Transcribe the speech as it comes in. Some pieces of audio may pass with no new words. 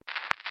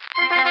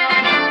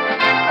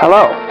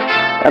Hello,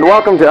 and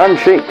welcome to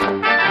Unsheathed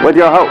with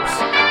your hosts,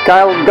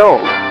 Kyle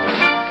Gold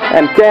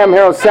and Cam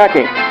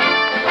Hirosaki.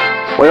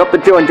 We hope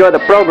that you enjoy the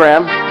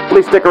program.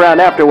 Please stick around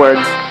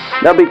afterwards.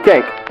 There'll be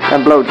cake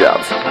and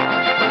blowjobs.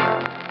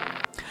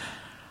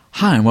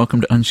 Hi, and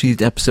welcome to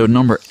Unsheathed episode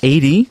number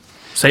 80.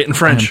 Say it in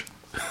French.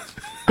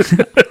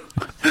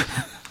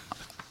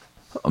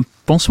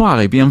 Bonsoir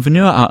et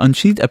bienvenue à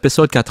Unsheathed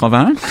épisode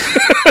 80.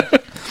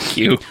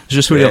 You.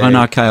 Je suis le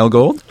renard Kyle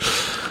Gold.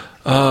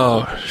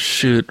 Oh,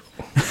 shoot.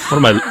 What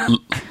am I,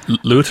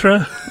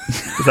 Luthra?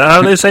 Is that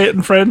how they say it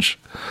in French?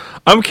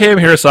 I'm Cam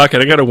Hirosaki,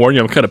 and I gotta warn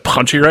you, I'm kind of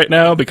punchy right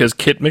now because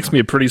Kit makes me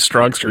a pretty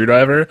strong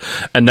screwdriver,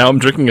 and now I'm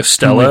drinking a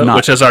Stella,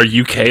 which, as our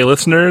UK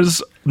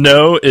listeners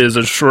know, is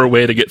a sure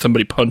way to get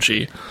somebody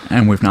punchy.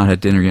 And we've not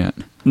had dinner yet.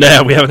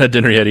 Nah, we haven't had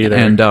dinner yet either.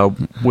 And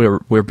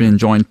we're being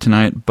joined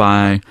tonight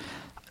by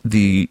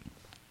the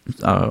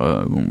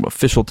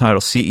official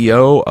title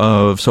CEO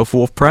of Sofa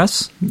Wolf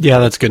Press. Yeah,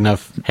 that's good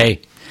enough.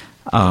 Hey,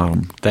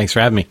 thanks for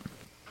having me.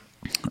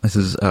 This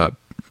is,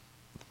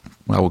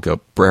 we'll go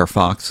Brer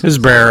Fox. This is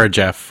Brer or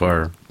Jeff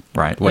or...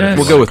 Right. Yes.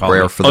 We'll go with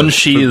Brer for the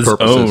Unsheathed's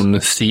purposes. own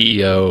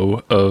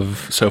CEO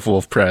of Sofa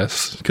Wolf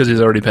Press, because he's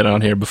already been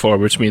on here before,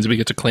 which means we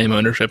get to claim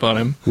ownership on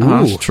him.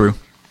 That's true.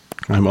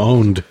 I'm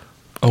owned.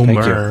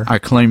 Omer. I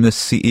claim this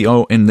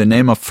CEO in the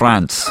name of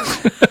France.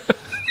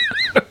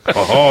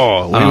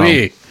 Oh,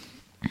 oui.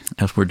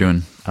 As we're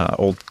doing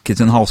old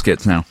Kids in the Hall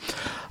skits now.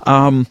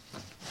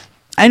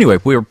 Anyway,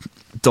 we're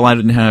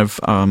delighted to have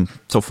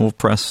Sofa Wolf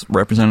Press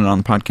represented on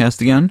the podcast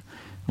again.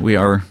 We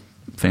are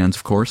fans,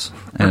 of course.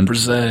 And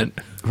Represent.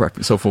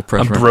 Sofa Wolf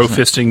Press I'm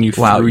bro-fisting you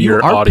Wow, through you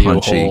your are audio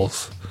punchy.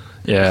 holes.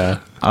 Yeah.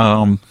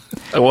 I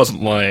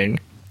wasn't lying.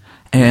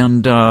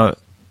 And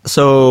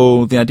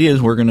so the idea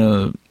is we're going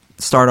to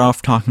start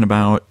off talking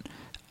about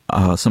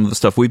some of the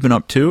stuff we've been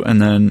up to,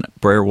 and then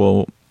Brer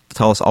will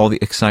tell us all the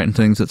exciting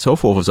things that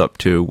Sofa Wolf is up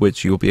to,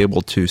 which you'll be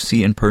able to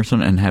see in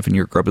person and have in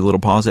your grubby little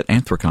paws at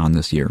Anthrocon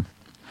this year.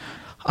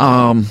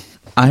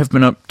 I have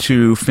been up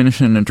to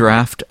finishing a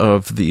draft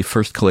of the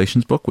first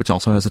Collations book, which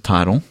also has a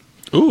title.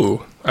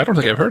 Ooh, I don't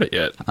think I've heard it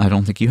yet. I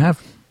don't think you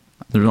have.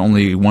 There's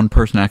only one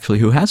person actually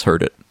who has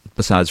heard it,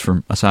 aside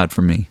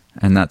from me,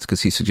 and that's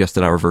because he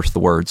suggested I reverse the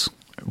words.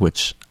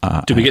 Which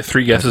do we get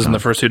 3 guesses and the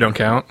first 2 don't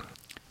count?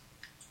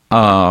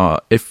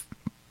 If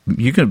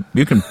you can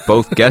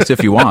both guess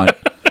if you want.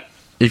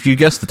 If you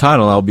guess the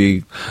title, I'll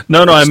be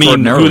No, I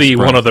mean who the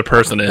surprised. one other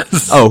person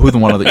is. Oh, who the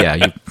one other? Yeah,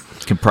 you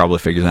can probably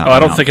figure that. Oh, I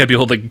don't out. think I'd be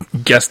able to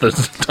guess the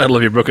title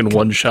of your book in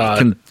one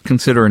shot.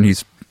 Considering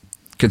he's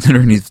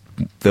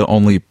the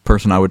only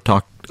person I would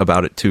talk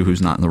about it to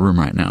who's not in the room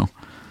right now.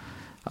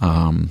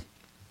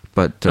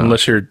 But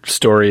unless your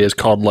story is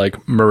called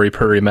like Murray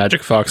Purry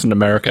Magic Fox in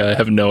America, I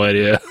have no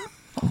idea.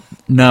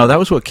 No, that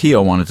was what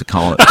Keo wanted to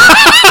call it.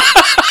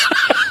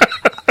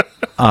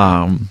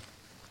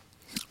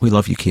 We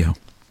love you, Keo.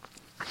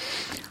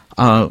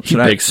 He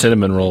baked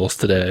cinnamon rolls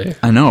today.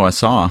 I know, I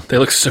saw. They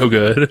look so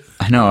good.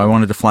 I know, I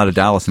wanted to fly to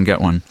Dallas and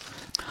get one.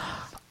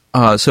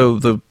 So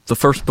the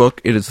first book,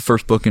 it is the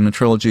first book in the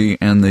trilogy,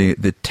 and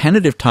the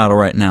tentative title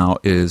right now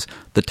is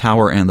The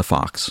Tower and the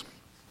Fox.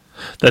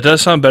 That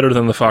does sound better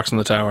than The Fox in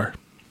the Tower.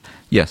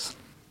 Yes.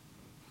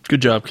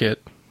 Good job,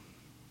 Kit.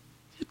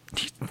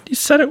 You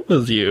said it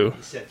was you.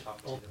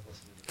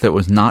 That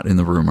was not in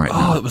the room right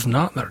now. Oh, it was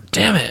not there.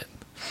 Damn it.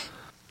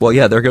 Well,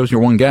 yeah, there goes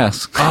your one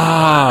guess.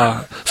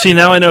 See,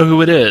 now I know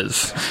who it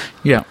is.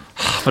 Yeah.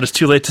 But it's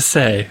too late to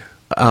say.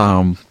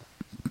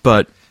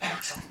 But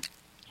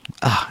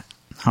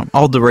I'm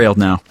all derailed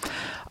now.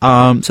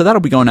 So that'll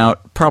be going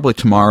out probably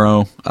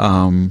tomorrow. I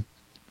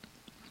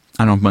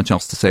don't have much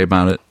else to say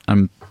about it.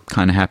 I'm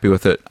kind of happy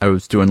with it. I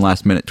was doing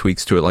last-minute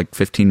tweaks to it like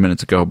 15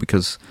 minutes ago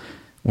because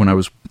when I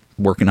was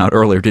working out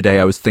earlier today,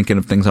 I was thinking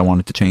of things I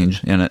wanted to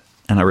change in it,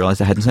 and I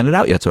realized I hadn't sent it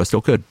out yet, so I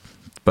still could.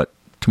 But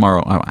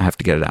tomorrow I have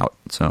to get it out.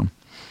 So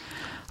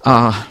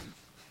that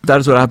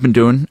is what I've been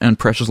doing, and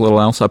precious little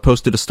else. I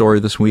posted a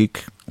story this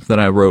week that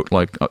I wrote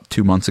like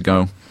 2 months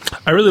ago.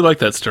 I really like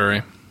that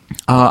story.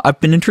 I've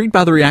been intrigued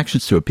by the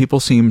reactions to it. People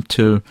seem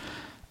to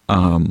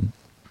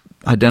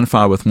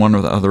identify with one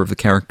or the other of the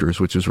characters,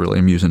 which is really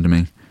amusing to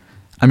me.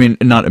 I mean,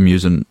 not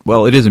amusing.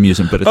 Well, it is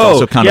amusing, but it's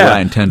also kind of what I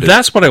intended.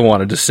 That's what I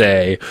wanted to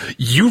say.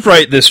 You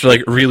write this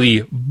like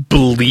really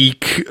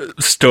bleak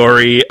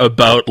story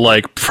about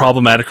like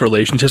problematic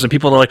relationships, and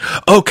people are like,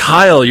 "Oh,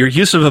 Kyle, your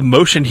use of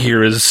emotion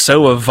here is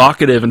so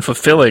evocative and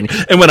fulfilling."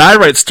 And when I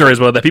write stories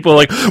about that, people are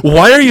like,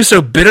 "Why are you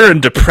so bitter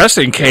and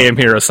depressing, K.M.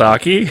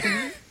 Hirosaki?"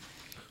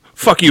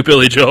 Fuck you,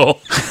 Billy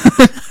Joel.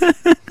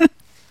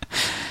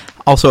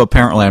 Also,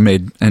 apparently, I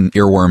made an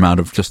earworm out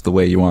of just the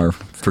way you are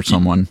for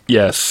someone.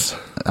 Yes.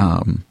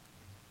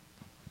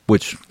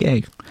 Which,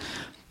 yay.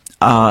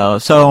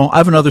 So, I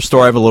have another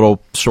story. I have a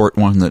little short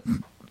one that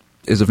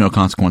is of no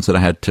consequence that I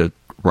had to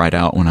write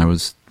out when I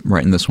was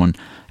writing this one.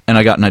 And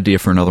I got an idea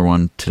for another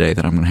one today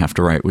that I'm going to have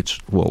to write, which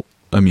will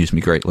amuse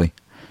me greatly.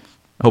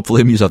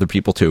 Hopefully amuse other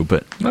people, too.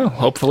 But Well,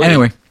 hopefully.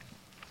 anyway,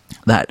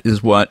 that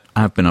is what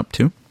I've been up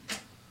to.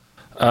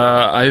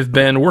 I've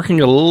been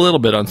working a little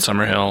bit on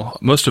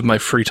Summerhill. Most of my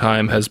free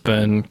time has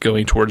been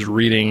going towards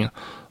reading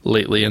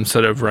lately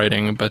instead of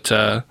writing, but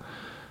our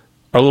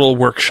little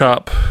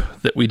workshop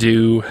that we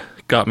do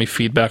got me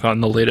feedback on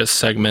the latest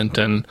segment,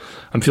 and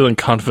I'm feeling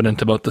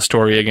confident about the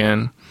story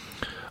again.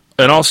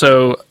 And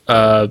also,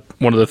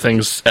 one of the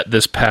things at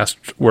this past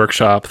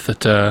workshop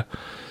that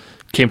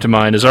came to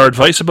mind is our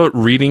advice about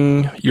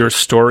reading your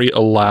story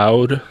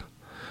aloud.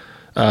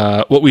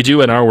 What we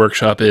do in our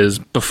workshop is,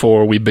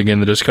 before we begin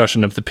the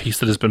discussion of the piece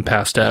that has been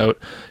passed out,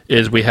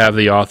 is we have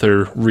the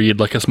author read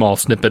like a small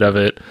snippet of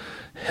it.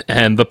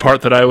 And the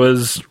part that I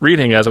was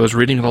reading, as I was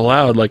reading it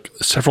aloud, like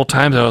several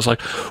times, I was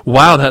like,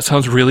 wow, that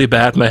sounds really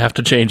bad, and I have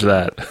to change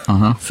that.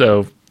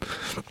 So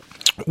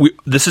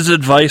this is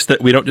advice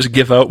that we don't just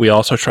give out, we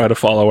also try to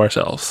follow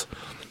ourselves.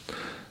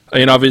 I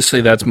mean,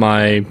 obviously that's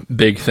my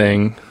big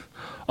thing.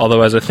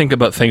 Although as I think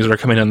about things that are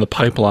coming down the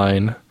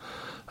pipeline,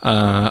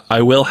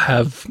 I will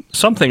have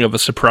something of a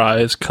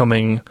surprise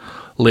coming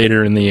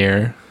later in the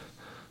year.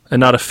 And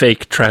not a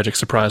fake tragic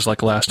surprise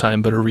like last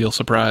time, but a real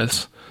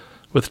surprise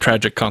with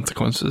tragic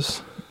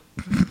consequences.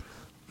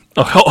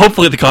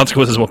 Hopefully the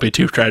consequences won't be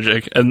too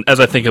tragic. And as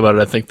I think about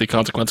it, I think the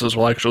consequences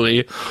will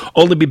actually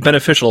only be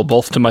beneficial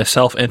both to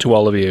myself and to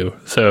all of you.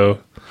 So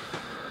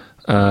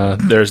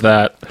there's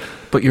that.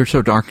 But you're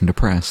so dark and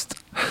depressed.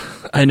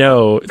 I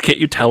know. Can't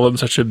you tell I'm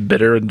such a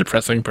bitter and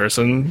depressing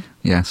person?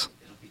 Yes.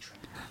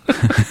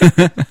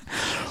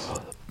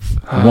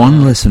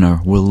 One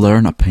listener will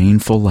learn a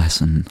painful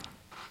lesson.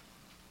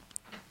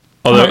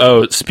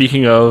 Although,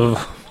 speaking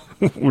of,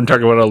 we're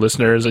talking about our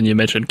listeners, and you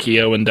mentioned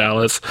Keo in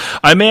Dallas.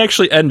 I may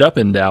actually end up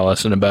in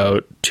Dallas in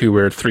about 2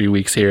 or 3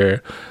 weeks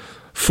here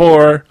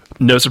for,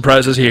 no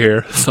surprises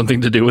here,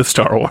 something to do with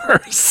Star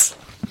Wars.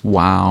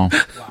 Wow.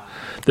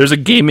 There's a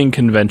gaming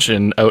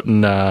convention out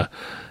in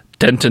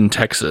Denton,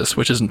 Texas,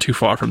 which isn't too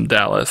far from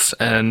Dallas,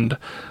 and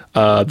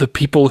the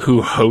people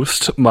who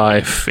host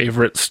my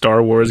favorite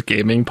Star Wars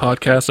gaming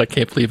podcast, I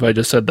can't believe I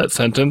just said that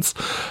sentence,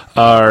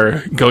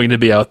 are going to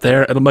be out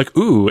there. And I'm like,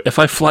 ooh, if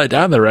I fly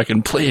down there, I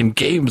can play in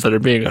games that are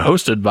being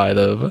hosted by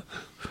them.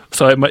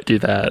 So I might do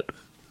that.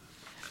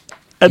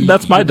 And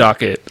that's my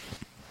docket.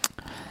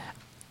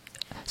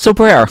 So,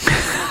 Brer,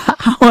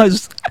 how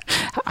is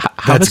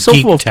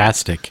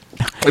geek-tastic.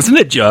 Isn't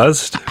it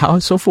just? How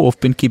has SoFolf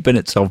been keeping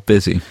itself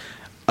busy?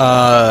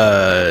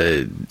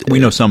 We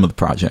know some of the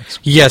projects.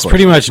 Yes,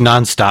 pretty much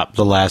nonstop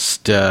the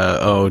last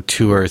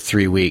 2 or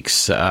 3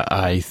 weeks.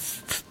 I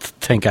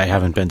think I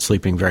haven't been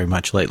sleeping very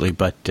much lately,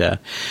 but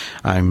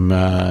I'm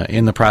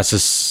in the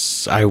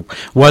process. I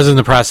was in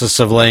the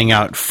process of laying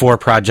out 4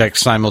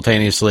 projects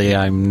simultaneously.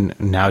 I'm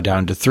now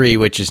down to 3,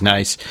 which is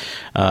nice.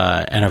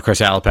 And of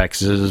course,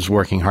 Alapex is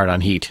working hard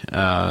on Heat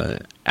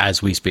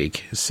as we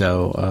speak.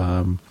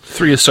 So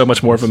 3 is so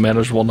much more of a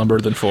manageable number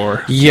than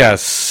 4.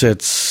 Yes,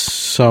 it's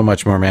so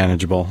much more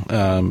manageable.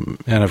 And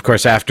of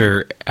course,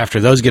 after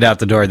those get out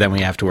the door, then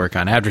we have to work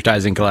on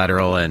advertising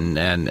collateral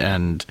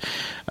and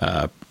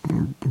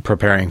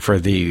preparing for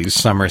the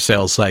summer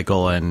sales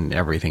cycle and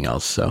everything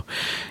else. So,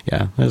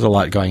 yeah, there's a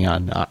lot going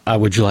on.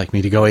 Would you like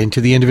me to go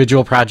into the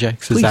individual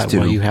projects? Please Is that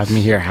do. why you have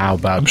me here? How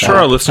about I'm sure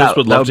our listeners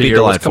would love to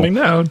hear what's delightful. coming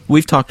down.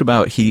 We've talked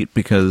about Heat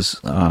because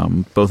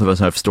both of us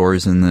have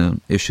stories in the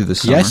issue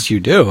this summer. Yes,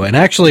 you do. And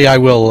actually, I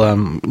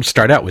will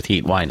start out with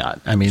Heat. Why not?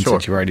 I mean, Sure.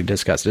 since you already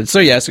discussed it. So,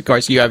 yes, of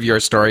course, you have your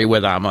story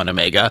with Amon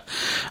Omega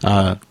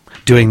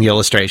doing the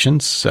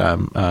illustrations.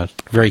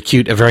 Very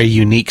cute, a very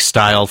unique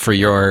style for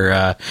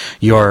your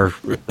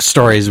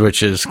stories,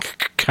 which is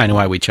kind of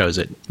why we chose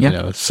it. Yeah. You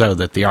know, so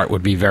that the art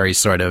would be very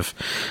sort of,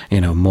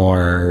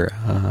 more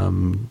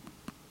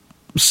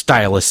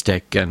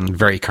stylistic and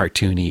very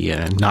cartoony,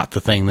 and not the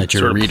thing that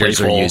your Sort of readers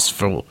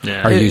playful.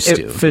 are used It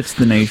to. fits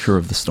the nature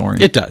of the story.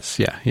 It does,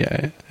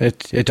 yeah.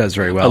 It does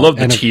very well. I love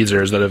the And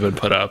teasers that have been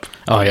put up.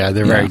 oh yeah,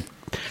 they're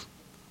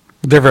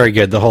very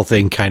good. The whole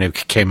thing kind of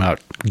came out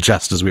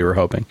just as we were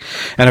hoping.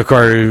 And of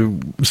course,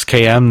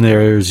 KM,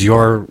 there's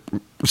your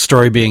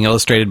story being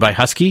illustrated by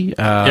Husky.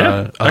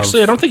 Yeah,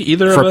 actually, I don't think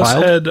either of us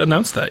Propiled? had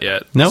announced that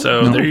yet. No,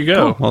 So there you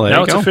go. Cool. Well, there now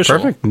you it's go. official.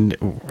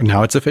 Perfect.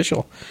 Now it's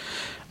official.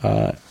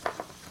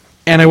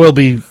 And I will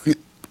be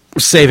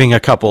saving a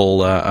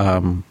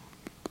couple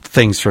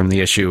things from the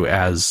issue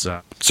as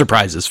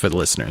surprises for the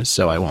listeners,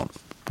 so I won't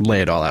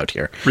lay it all out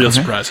here. Real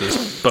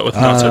surprises, but with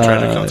not so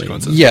tragic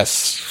consequences.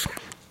 Yes.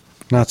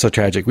 Not so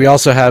tragic. We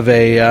also have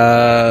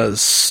a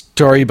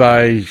story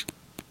by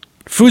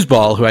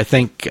Foosball, who I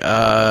think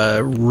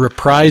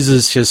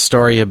reprises his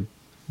story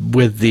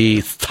with the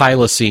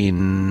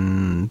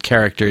Thylacine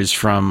characters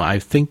from, I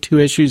think, 2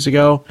 issues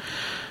ago.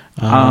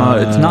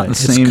 It's not the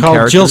same It's called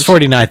characters. Jill's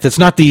 49th. It's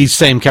not the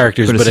same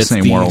characters, But but it's it's the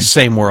same the world.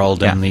 same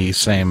world Yeah. and the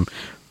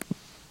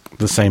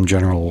same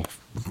general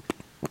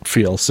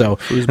feel. So,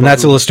 and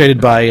that's illustrated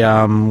by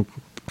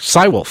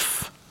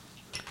Cywolf.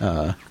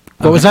 What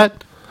was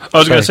that? I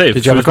was going to Sorry, say,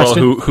 did you have a Foosball,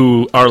 question?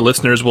 who our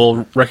listeners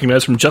will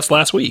recognize from just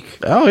last week.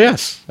 Oh,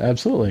 yes,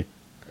 absolutely.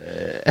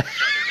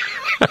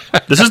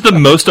 This is the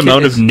most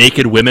amount of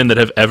naked women that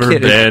have ever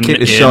Kit is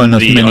been showing in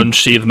us the many-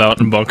 Unsheathed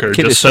Mountain Bunker,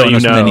 Kid is just so showing you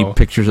us know. many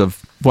pictures of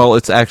Well,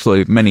 it's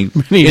actually many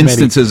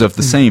instances of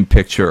the same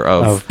picture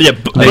of Yeah,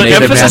 but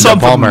Native emphasis on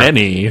Amanda the Palmer.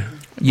 many.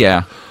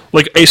 yeah.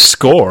 Like a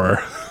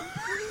score.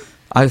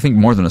 I think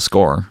more than a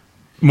score.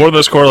 More than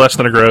a score, less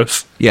than a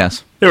gross.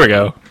 Yes. There we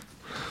go.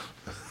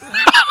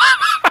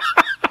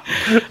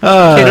 I've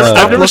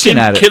I've never seen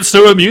kids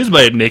so amused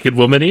by a naked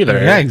woman either.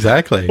 Yeah,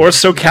 exactly. Or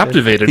so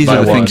captivated These by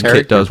are the one. things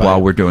Kit does Character while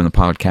by- we're doing the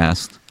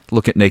podcast.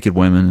 Look at naked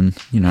women,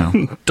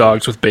 and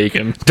Dogs with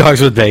bacon.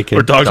 Dogs with bacon.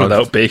 Or dogs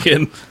without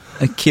bacon.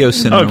 Keo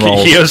cinnamon Okay,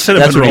 rolls. Keo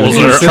cinnamon That's what he rolls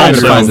was are trying to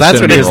awesome. find, the That's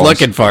what he was cinnamon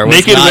rolls. looking for. was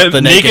Naked, not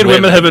the naked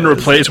women have been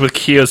replaced with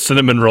Keo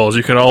cinnamon rolls.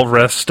 You can all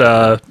rest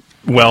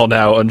well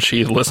now,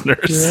 unsheathed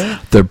listeners.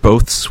 They're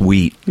both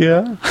sweet.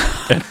 Yeah.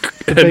 And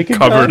bacon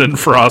covered kind? in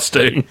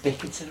frosting.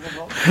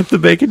 The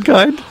bacon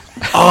kind?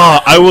 Oh,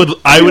 I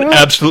would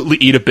absolutely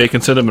eat a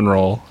bacon cinnamon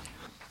roll.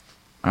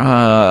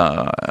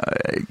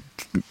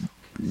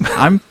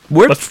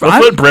 Let's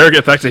let Brer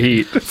get back to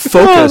heat.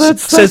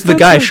 Focus, says the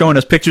guy showing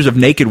us pictures of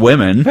naked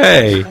women.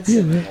 Hey.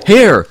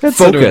 Here, cinnamon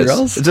focus.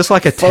 rolls. Is this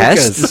like a Focus.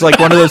 test? It's like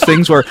one of those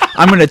things where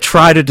I'm going to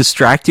try to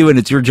distract you, and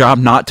it's your job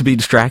not to be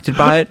distracted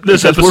by it.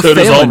 This because we're episode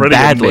is failing already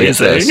badly at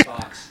amazing.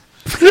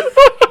 this.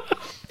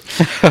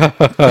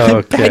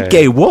 Okay. That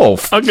gay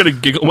wolf. I'm gonna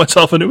giggle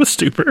myself into a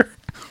stupor.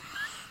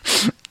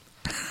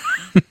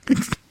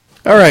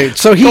 All right,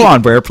 so Heat. Go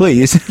on, Brer,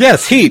 please.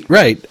 Yes, Heat,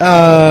 right.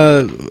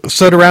 So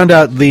to round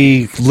out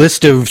the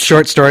list of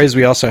short stories,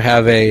 we also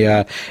have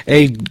a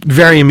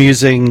very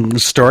amusing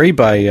story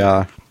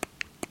by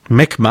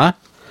Mikma,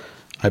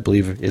 I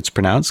believe it's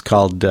pronounced,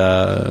 called,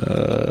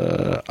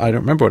 I don't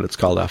remember what it's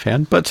called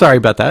offhand, but sorry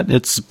about that.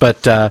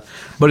 But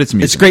it's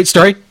amusing. It's a great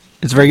story.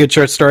 It's a very good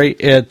short story.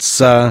 It's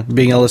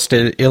being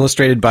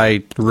illustrated by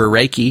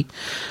Rureki.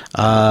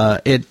 Oh,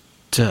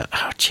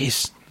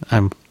 jeez.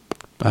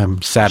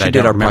 I'm sad She I did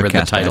don't our remember the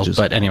podcast title. badges.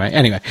 But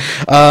anyway.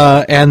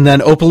 And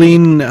then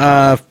Opaline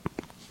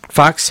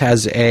Fox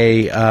has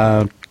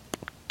a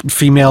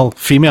female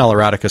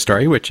erotica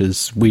story, which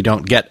is we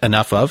don't get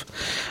enough of.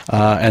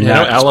 And Yeah,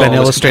 that's Ella been always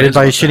illustrated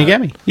by complains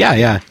about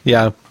Shinigami.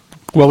 Yeah.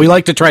 Well, we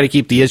like to try to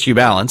keep the issue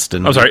balanced.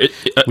 And I'm sorry.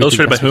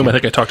 Illustrated by that's whom? okay. I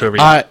think I talked over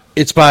you.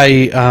 It's by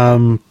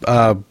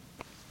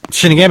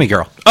Shinigami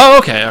Girl Oh,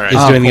 okay. All right.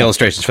 is doing the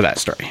illustrations for that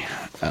story,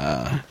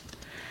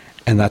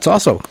 and that's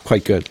also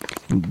quite good.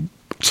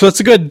 So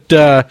it's a good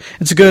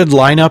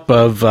lineup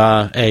of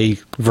a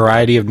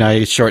variety of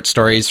nice short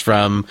stories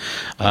from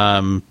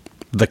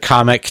the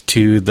comic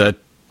to the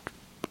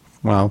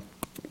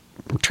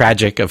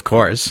tragic, of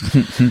course.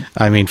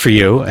 I mean, for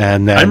you,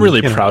 and then, I'm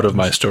really proud of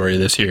my story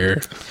this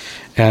year.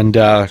 And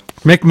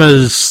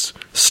Mikma's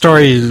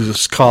story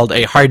is called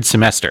A Hard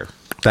Semester.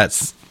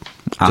 That's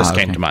just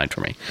came to mind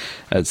for me.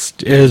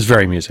 It is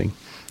very amusing.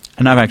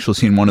 And I've actually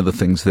seen one of the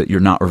things that you're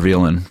not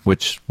revealing,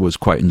 which was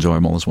quite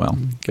enjoyable as well.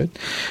 Good.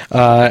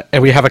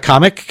 And we have a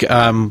comic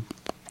done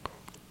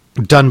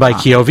by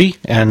Kyovi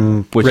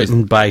and Which is-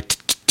 written by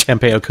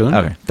Tempeh Okun.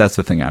 Okay, that's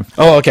the thing I've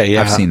Oh, okay,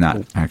 yeah. I've seen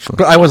that, actually.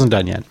 But I wasn't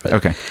done yet. But.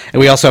 Okay. And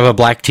we also have a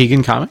Black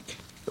Tegan comic.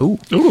 Ooh,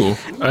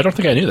 I don't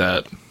think I knew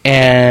that.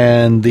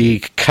 And the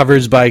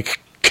covers by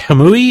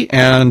Kamui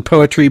and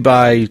poetry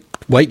by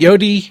White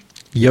Yote,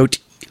 White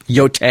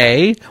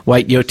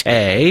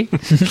Yote.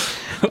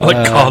 Like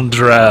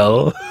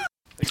Condrell.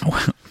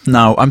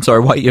 No, I'm sorry.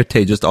 White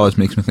Yote just always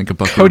makes me think of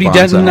Bucky Cody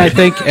Banzai. Denton, I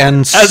think,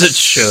 and As it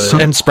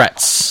should. and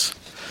Spretz.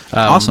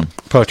 Awesome.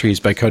 Poetry is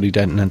by Cody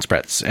Denton and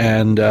Spretz,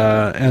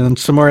 and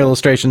some more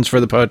illustrations for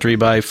the poetry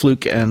by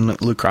Fluke and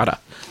Lucrata.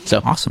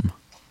 So Awesome.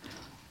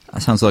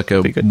 That sounds like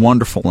a good.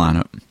 wonderful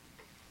lineup.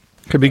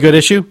 could be a good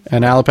issue.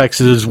 And Alapex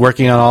is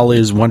working on all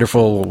his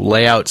wonderful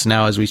layouts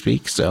now as we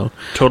speak. So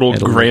Total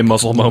it'll gray look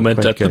muzzle moment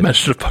quite at the good.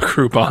 mention of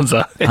Buckaroo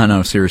Banzai. I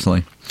know,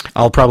 seriously.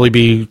 I'll probably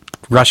be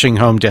rushing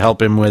home to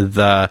help him with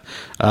the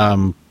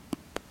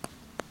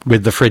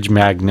fridge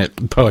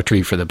magnet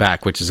poetry for the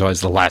back, which is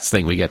always the last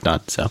thing we get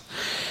done. So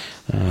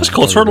It's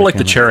cool. It's sort of like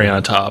the cherry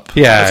on top.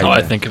 Yeah, That's how I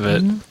yeah. think of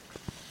it.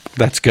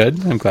 that's good.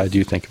 I'm glad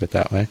you think of it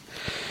that way.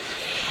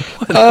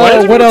 Why is what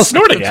everyone else?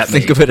 snorting at me?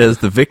 Think of it as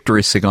the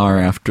victory cigar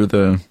after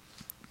the,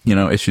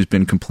 issue's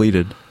been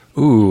completed.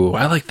 Ooh,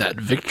 I like that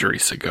victory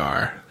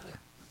cigar.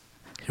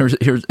 Here's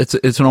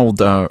it's an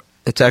old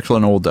it's actually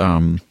an old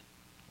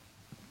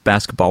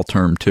basketball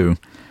term too,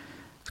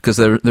 because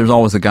there's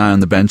always a guy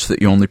on the bench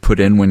that you only put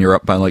in when you're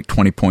up by like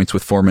 20 points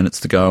with 4 minutes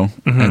to go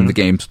and the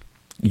game's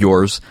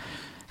yours,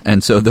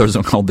 and so those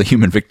are called the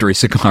human victory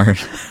cigar.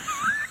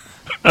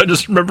 I'm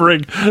just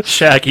remembering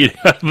Shaq eating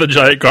out of a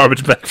giant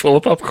garbage bag full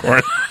of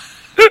popcorn.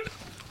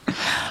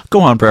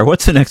 Go on, Brer.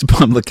 What's the next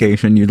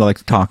publication you'd like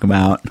to talk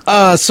about?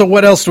 So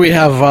what else do we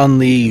have on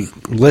the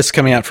list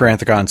coming out for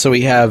Anthragon? So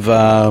we have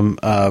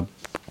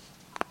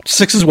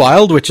Six is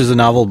Wild, which is a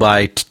novel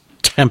by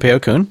Tempeh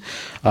Okun.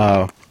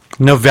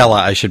 Novella,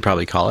 I should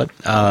probably call it.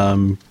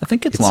 I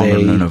think it's longer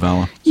than a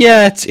novella.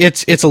 Yeah,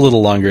 it's a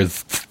little longer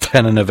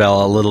than a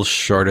novella, a little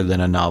shorter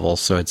than a novel,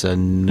 so it's a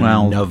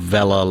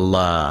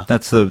novella.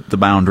 That's the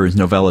boundaries,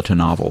 novella to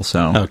novel.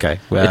 So Okay,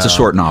 well, it's a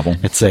short novel.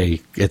 It's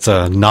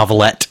a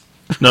novelette.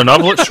 No,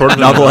 novelette's shorter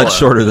than Novelette's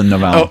shorter than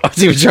novella. Oh,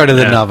 it's even shorter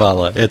than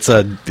novella. It's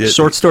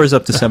Short stories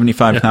up to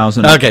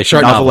 75,000. Okay,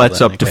 short novelette's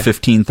novel, up to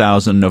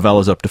 15,000.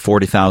 Novellas up to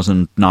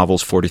 40,000.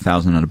 Novels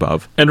 40,000 and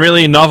above. And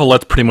really,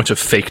 novelette's pretty much a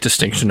fake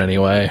distinction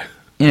anyway.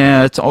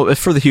 Yeah, it's all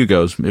for the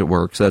Hugos. It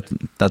works.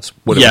 That's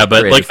what. It Yeah, was but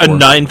created like a for.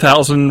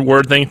 9,000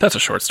 word thing—that's a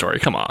short story.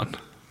 Come on.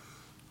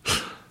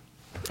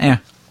 Yeah.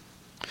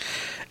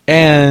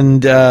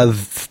 And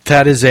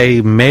that is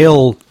a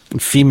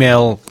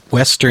male-female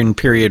Western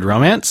period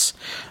romance.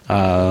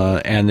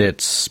 And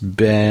it's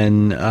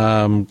been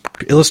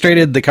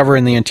illustrated, the cover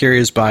and the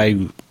interiors, by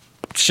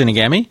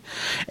Shinigami.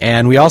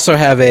 And we also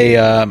have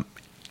an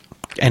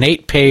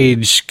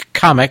 8-page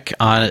comic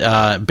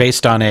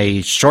based on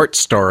a short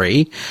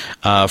story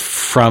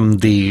from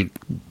the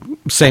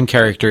same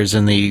characters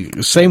in the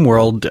same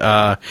world,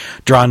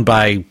 drawn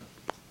by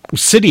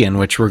Obsidian,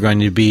 which we're going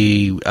to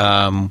be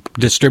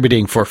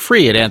distributing for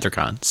free at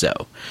Anthrocon. So,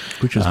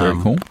 Which is very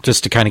cool.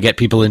 just to kind of get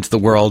people into the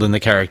world and the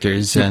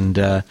characters, and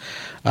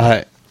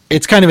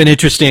it's kind of an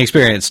interesting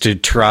experience to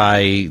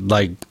try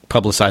like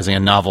publicizing a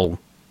novel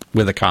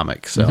with a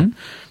comic. So,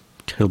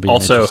 it'll be an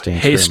Also, interesting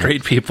hey,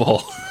 experiment. straight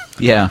people,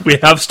 Yeah. we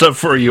have stuff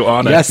for you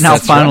on Yes. it. Now,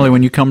 That's finally, right.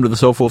 when you come to the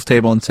Soul Wolf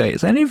table and say,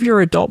 "Is any of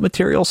your adult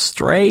material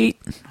straight?"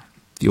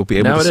 You'll be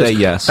able Now to it say is.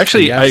 yes.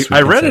 Actually, Yes, we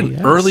I can read say an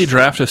yes. early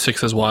draft of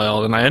Six is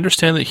Wild, and I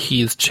understand that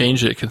he's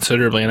changed it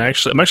considerably. And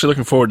I'm actually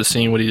looking forward to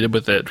seeing what he did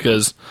with it,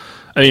 because,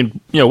 I mean,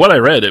 what I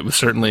read, it was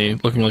certainly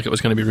looking like it was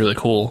going to be really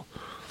cool.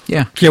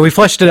 Yeah. Yeah, we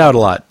fleshed it out a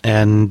lot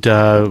and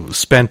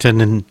spent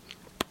an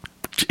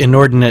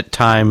inordinate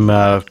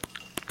time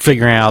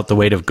figuring out the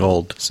weight of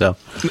gold. So,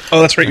 Oh,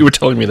 that's right. You were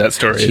telling me that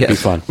story. Should be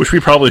fun. Which we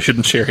probably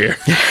shouldn't share here.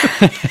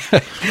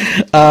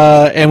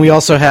 and we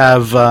also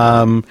have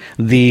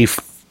the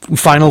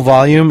final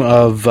volume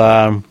of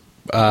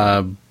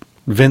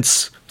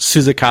Vince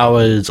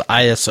Suzukawa's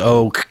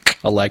ISO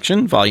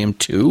collection, Volume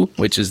 2,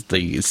 which is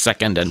the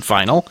second and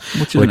final.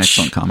 Which is an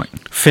excellent comic.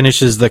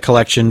 Finishes the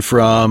collection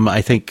from,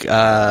 I think,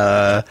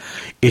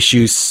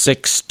 issue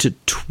 6 to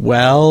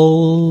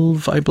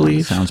 12, I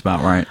believe. Sounds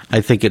about right.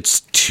 I think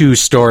it's 2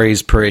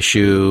 stories per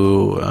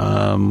issue,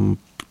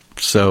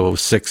 so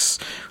 6,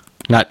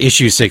 not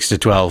issue 6 to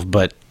 12,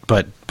 but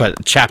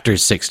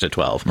chapters 6 to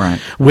 12. Right.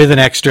 With an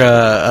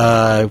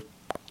extra,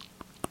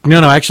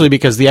 no, actually,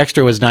 because the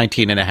extra was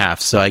 19 and a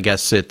half, so I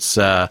guess it's,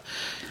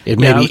 it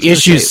may I was be gonna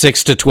issues say-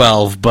 6 to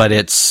 12, but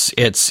it's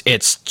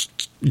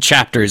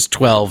chapters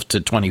 12 to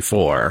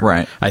 24.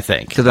 Right. I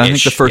think. Because I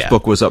think the Ish, first yeah.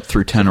 book was up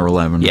through 10 or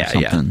 11 or Yeah,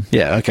 something.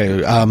 yeah.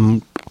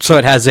 Okay. So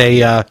it has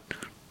a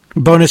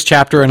bonus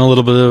chapter and a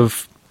little bit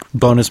of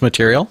bonus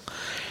material.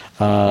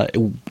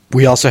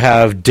 We also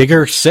have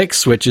Digger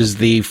 6, which is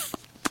the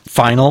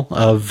final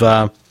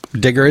of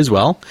Digger as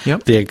well.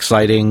 Yep. The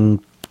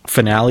exciting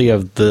finale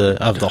of the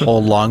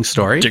whole long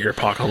story. Digger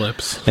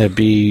Apocalypse.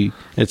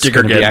 It's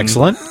Digger going to be Geddon.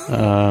 excellent.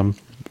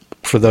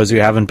 For those who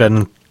haven't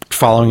been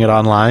following it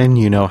online,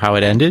 you know how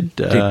it ended.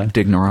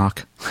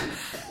 Dignarock.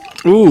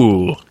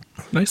 Ooh,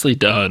 nicely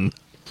done.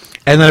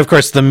 And then, of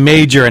course, the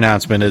major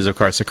announcement is, of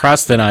course,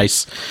 Across Thin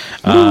Ice,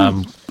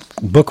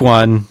 Book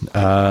 1,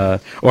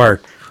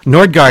 or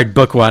Nordgard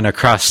Book 1,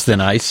 Across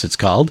Thin Ice, it's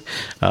called.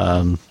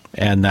 And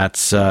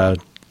that's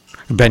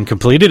been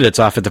completed. It's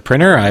off at the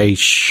printer. I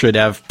should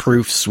have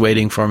proofs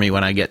waiting for me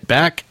when I get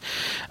back,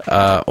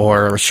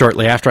 or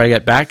shortly after I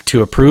get back,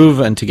 to approve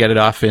and to get it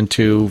off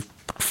into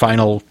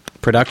final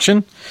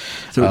production.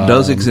 So it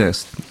does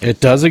exist. It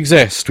does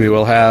exist. We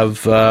will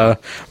have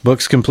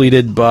books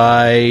completed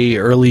by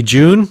early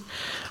June.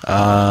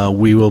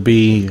 We will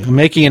be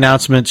making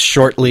announcements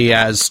shortly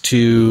as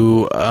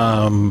to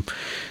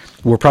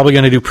we're probably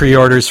going to do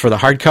pre-orders for the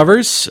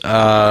hardcovers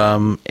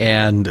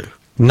and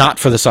not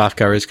for the soft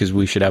covers, because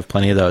we should have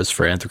plenty of those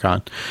for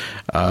Anthrocon.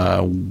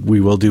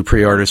 We will do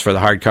pre-orders for the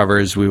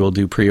hardcovers. We will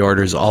do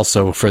pre-orders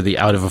also for the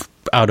out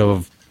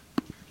of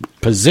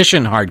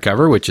position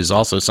hardcover, which is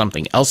also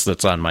something else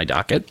that's on my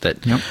docket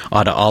that Yep.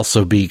 ought to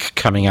also be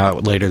coming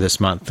out later this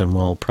month, and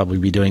we'll probably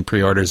be doing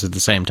pre-orders at the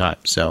same time.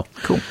 So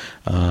Cool.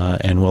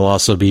 and we'll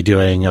also be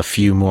doing a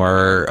few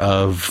more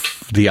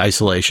of the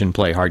Isolation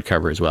Play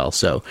hardcover as well.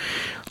 So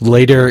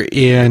later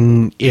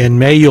in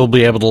May, you'll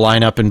be able to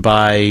line up and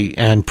buy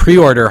and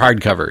pre-order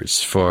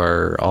hardcovers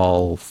for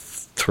all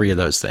 3 of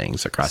those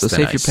things across So the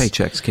save ice. your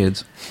paychecks,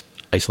 kids.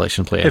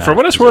 Isolation Play. Hey, for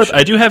what it's worth,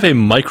 I do have a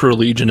micro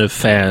legion of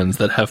fans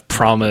that have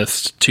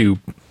promised to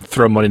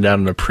throw money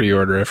down on a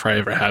pre-order if I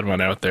ever had one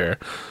out there,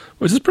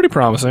 which is pretty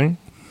promising.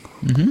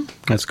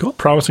 That's cool.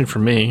 Promising for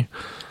me.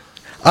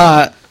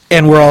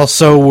 And we're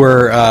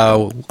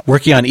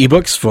working on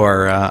ebooks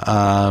for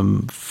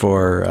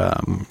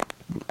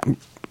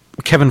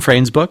Kevin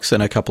Frayn's books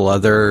and a couple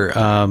other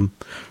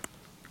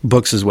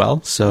books as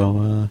well.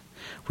 So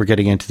we're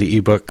getting into the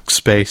ebook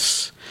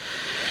space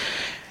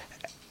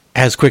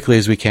as quickly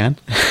as we can,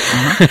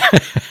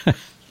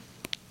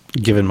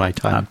 given my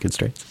time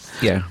constraints.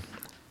 Yeah.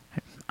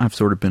 I've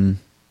sort of been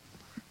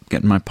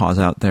getting my paws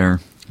out there.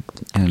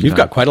 And You've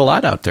got quite a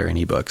lot out there in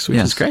ebooks, which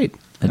yes, is great.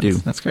 I do.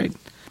 That's great.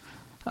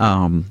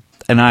 And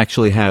I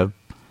actually have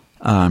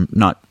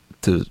not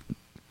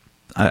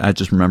I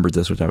just remembered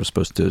this, which I was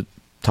supposed to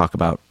talk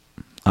about.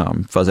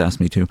 Fuzz asked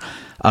me to.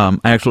 I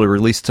actually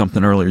released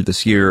something earlier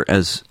this year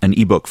as an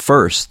ebook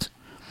first,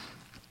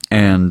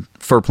 and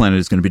Fur Planet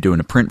is going to be doing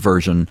a print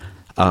version.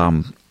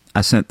 I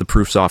sent the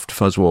proofs off to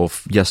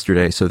Fuzzwolf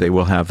yesterday, so they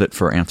will have it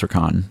for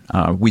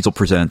Anthrocon. Weasel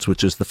Presents,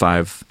 which is the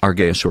 5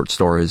 Argaea short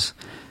stories,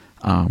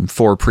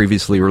 4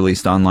 previously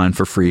released online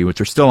for free, which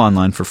are still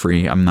online for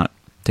free. I'm not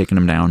taking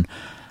them down.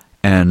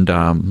 And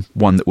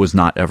one that was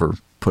not ever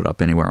put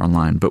up anywhere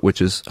online, but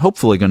which is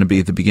hopefully going to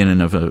be the beginning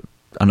of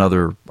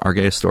another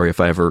Argaea story if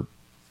I ever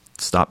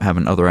stop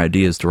having other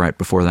ideas to write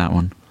before that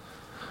one.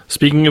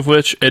 Speaking of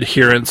which,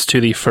 adherents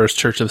to the First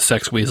Church of the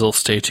Sex Weasel,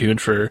 stay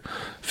tuned for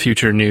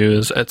future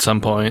news at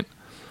some point.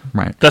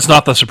 Right. That's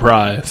not the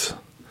surprise.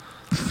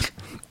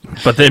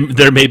 But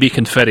there may be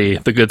confetti,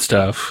 the good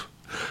stuff.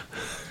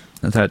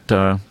 Is that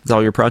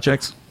all your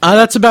projects?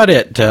 That's about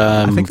it.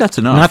 I think that's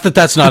enough. Not that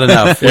that's not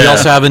enough. We Yeah.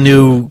 also have a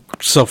new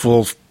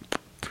Self-Wolf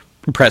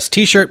Press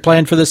T-shirt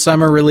planned for this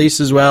summer release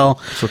as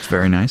well. This looks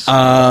very nice.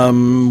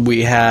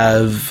 We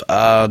have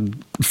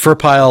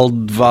Furpile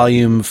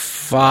Volume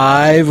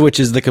 5, which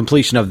is the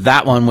completion of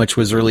that one, which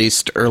was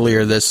released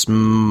earlier this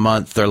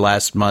month or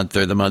last month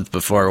or the month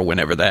before, or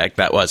whenever the heck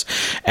that was,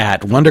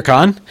 at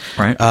WonderCon.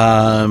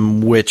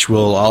 Right. Which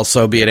will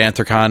also be at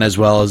Anthrocon, as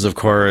well as, of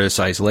course,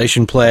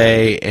 Isolation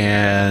Play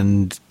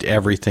and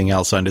everything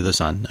else under the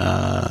sun.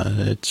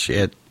 It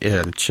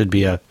should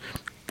be a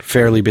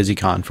fairly busy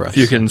con for us. If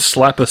you can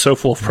slap a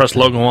Sofwolf Press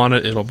logo on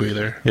it, it'll be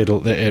there. It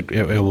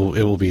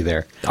will be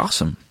there.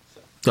 Awesome.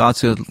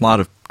 That's a lot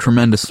of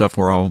tremendous stuff.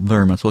 We're all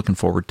very much looking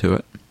forward to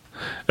it.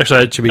 Actually,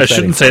 I be exciting.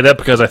 shouldn't say that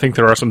because I think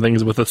there are some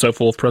things with the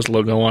Sofwolf Press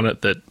logo on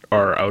it that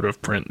are out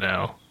of print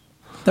now.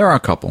 There are a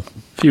couple.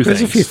 There's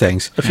a few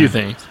things. A few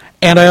things.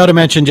 And I ought to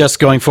mention, just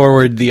going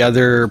forward, the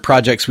other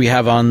projects we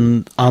have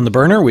on the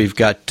burner. We've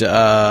got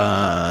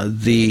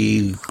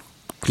the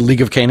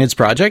League of Canids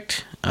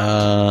project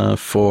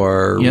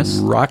for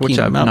Rocky which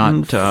I've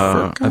Mountain.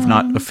 I've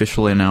not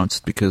officially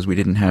announced because we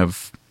didn't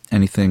have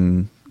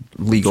anything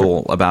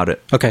legal about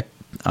it. Okay.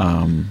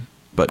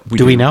 But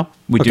Do we now?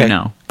 We Okay. do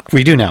now.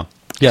 We do now.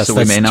 Yes. So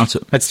we may announce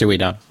it. Let's do we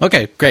now.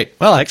 Okay, great.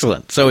 Well,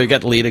 excellent. So we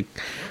got the lead.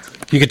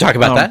 You could talk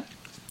about that.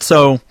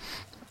 So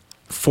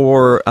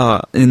for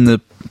in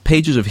the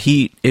Pages of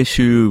Heat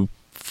issue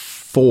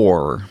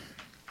 4,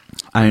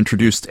 I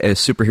introduced a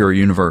superhero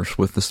universe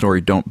with the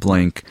story Don't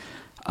Blink.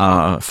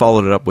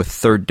 Followed it up with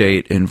Third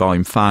Date in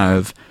Volume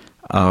 5.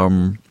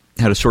 Had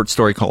a short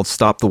story called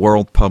Stop the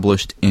World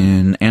published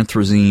in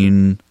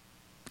Anthrozine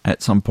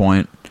at some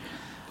point.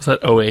 Was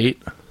that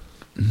 08?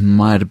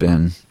 Might have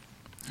been.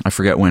 I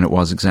forget when it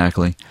was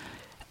exactly.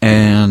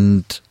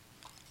 And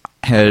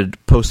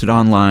had posted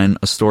online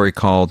a story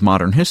called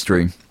Modern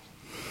History.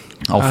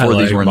 All 4 of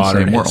these were in the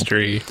same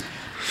history. world.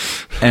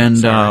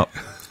 And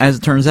as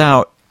it turns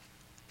out,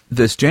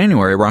 this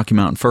January, Rocky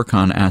Mountain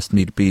FurCon asked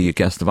me to be a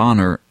guest of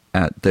honor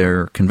at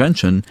their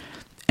convention,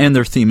 and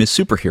their theme is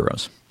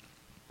superheroes.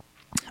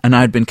 And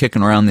I'd been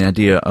kicking around the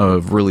idea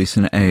of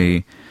releasing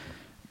a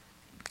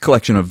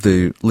collection of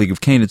the League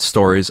of Canids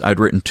stories. I'd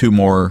written 2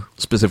 more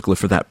specifically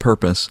for that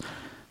purpose.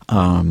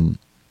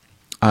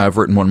 I've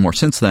written 1 more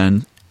since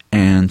then,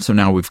 and so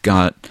now we've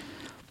got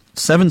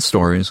 7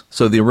 stories.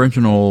 So the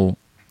original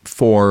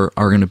 4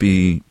 are going to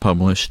be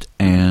published,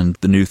 and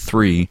the new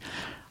 3.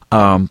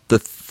 The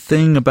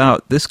thing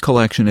about this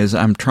collection is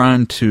I'm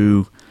trying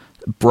to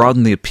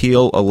broaden the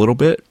appeal a little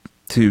bit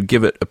to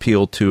give it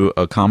appeal to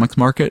a comics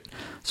market.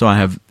 So I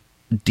have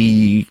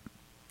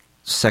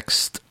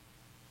de-sexed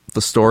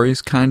the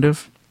stories, kind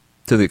of,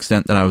 to the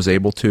extent that I was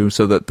able to,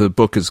 so that the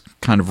book is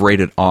kind of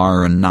rated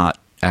R and not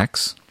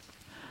X.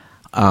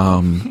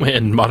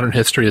 And Modern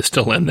History is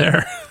still in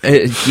there.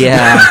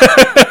 Yeah.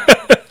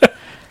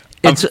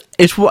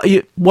 It's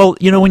well,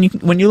 you know, when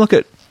you look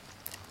at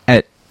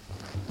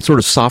sort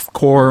of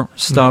softcore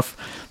stuff,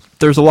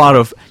 there's a lot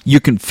of, you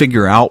can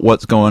figure out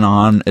what's going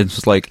on. It's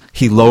just like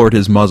he lowered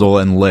his muzzle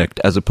and licked,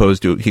 as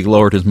opposed to he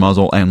lowered his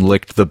muzzle and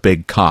licked the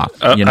big cock.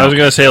 You know? I was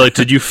going to say, like,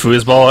 did you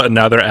foosball it and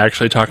now they're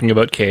actually talking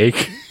about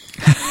cake?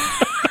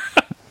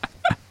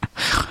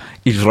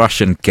 He's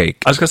Russian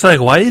cake. I was going to say,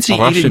 like, why is he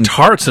eating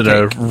tarts at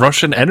a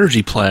Russian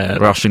energy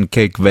plant? Russian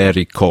cake,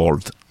 very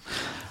cold.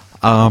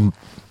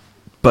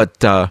 But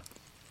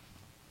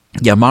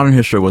yeah, Modern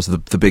History was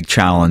the big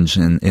challenge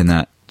in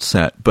that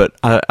set. But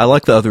I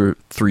like the other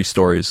 3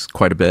 stories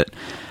quite a bit.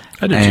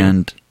 I did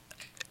and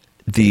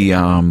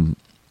too.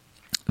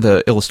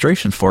 The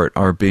illustrations for it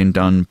are being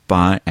done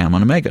by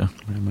Amon Omega,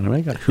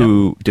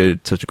 who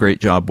did such a great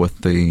job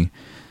with the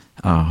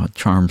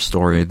Charm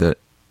story that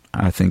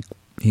I think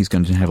he's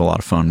going to have a lot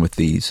of fun with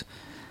these.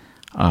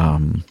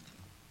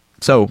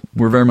 So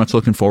we're very much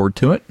looking forward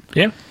to it.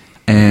 Yeah.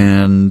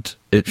 And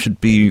it should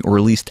be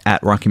released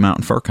at Rocky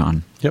Mountain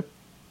FurCon. Yep,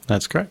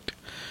 that's correct.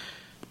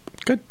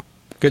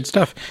 Good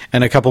stuff.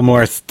 And a couple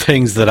more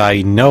things that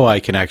I know I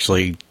can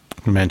actually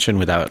mention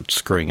without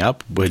screwing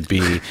up would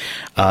be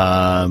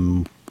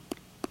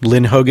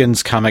Lynn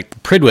Hogan's comic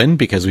Pridwin,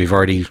 because we've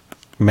already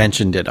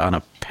mentioned it on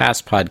a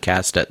past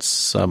podcast at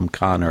some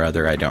con or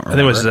other. I don't remember. I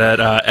think it was at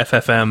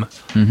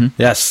FFM.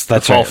 Yes,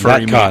 that's Fall right.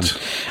 Furry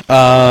That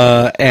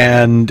con.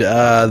 And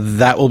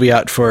that will be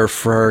out for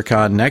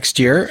FurCon next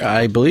year,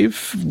 I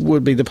believe,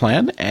 would be the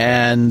plan.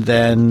 And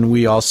then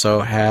we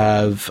also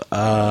have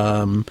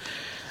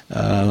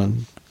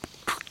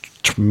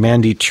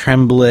Mandy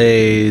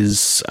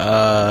Tremblay's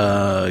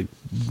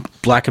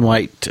black and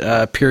white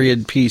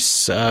period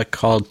piece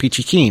called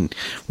Peachy Keen,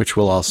 which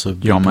will also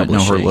be Y'all might know her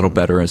a publishing. little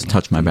better as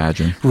Touch My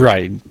Badger.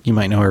 Right. You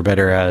might know her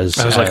better as,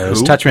 I was like,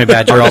 who? Touch Me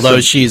Badger,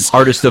 although she's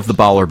Artist of the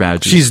Baller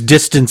Badger. she's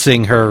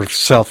distancing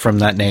herself from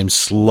that name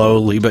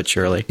slowly but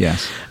surely.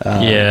 Yes.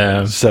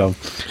 Yeah. So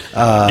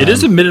It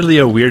is admittedly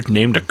a weird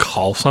name to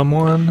call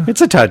someone. it's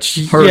a touch.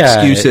 Her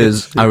Yeah, excuse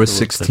is, it's I was a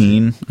little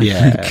 16.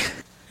 Yeah.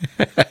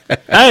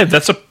 Hey,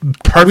 that's a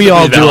perfectly We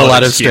all do a valid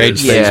lot of excuse.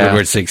 strange things Yeah. when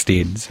we're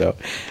 16, so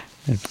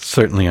it's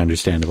certainly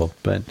understandable.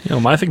 But You know,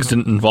 my things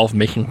didn't involve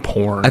making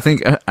porn. I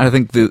think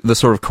the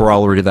sort of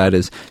corollary to that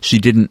is she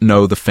didn't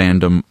know the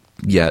fandom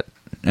yet,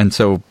 and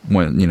so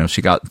when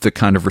she got the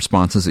kind of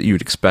responses that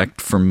you'd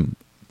expect from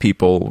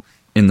people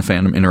in the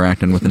fandom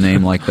interacting with a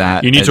name like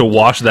that. You need to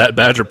wash that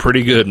badger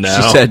pretty good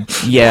now.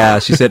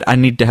 She said, I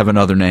need to have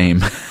another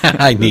name.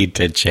 I need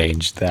to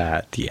change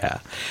that. Yeah.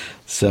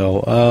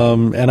 So,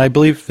 and I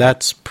believe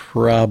that's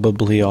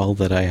probably all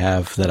that I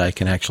have that I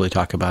can actually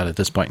talk about at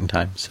this point in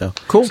time. So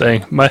Cool.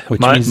 Saying my Which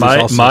means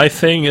there's also- my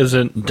thing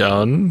isn't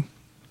done,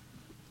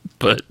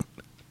 but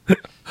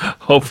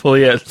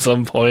hopefully at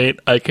some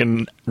point I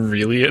can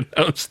really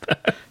announce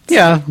that.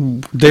 yeah,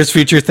 there's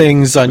future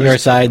things on your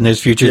side, and there's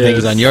future Yes.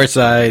 things on your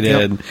side,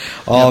 and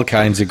all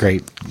kinds of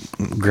great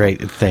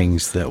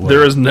things that will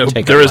There is no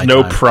take there up is my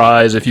no time.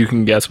 prize if you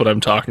can guess what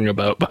I'm talking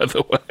about. By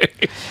the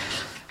way,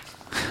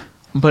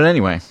 But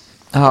anyway,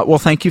 well,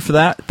 thank you for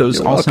that. Those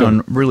You're all welcome.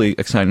 sound really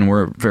exciting.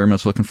 We're very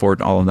much looking forward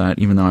to all of that,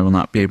 even though I will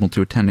not be able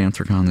to attend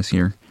AnswerCon this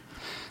year.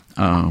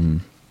 I'll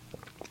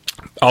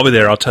be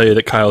there. I'll tell you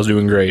that Kyle's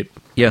doing great.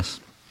 Yes.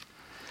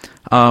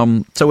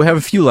 So we have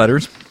a few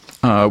letters.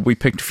 We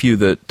picked a few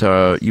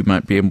that you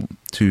might be able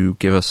to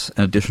give us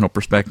an additional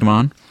perspective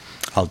on.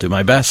 I'll do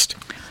my best.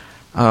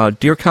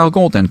 Dear Kyle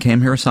Gold and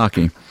Cam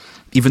Hirosaki,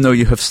 even though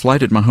you have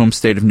slighted my home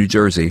state of New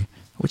Jersey,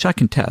 which I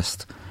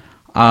contest,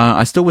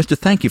 I still wish to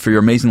thank you for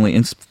your amazingly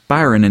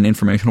inspiring and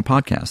informational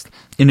podcast.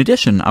 In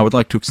addition, I would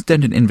like to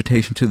extend an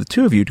invitation to the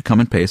two of you to come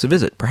and pay us a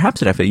visit,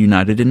 perhaps at FA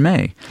United in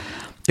May.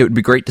 It would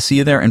be great to see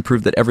you there and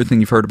prove that everything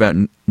you've heard about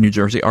New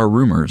Jersey are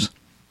rumors.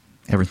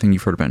 Everything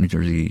you've heard about New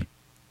Jersey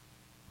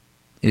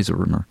is a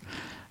rumor.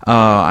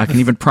 I can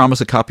even promise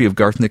a copy of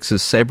Garth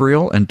Nix's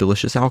Sabriel and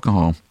delicious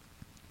alcohol.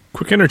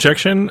 Quick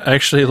interjection.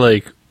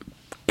 Actually,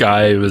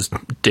 guy I was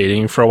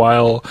dating for a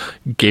while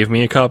gave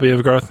me a copy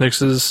of Garth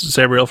Nix's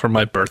Sabriel for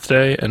my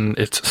birthday, and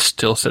it's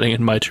still sitting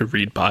in my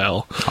to-read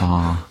pile.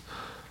 Aw.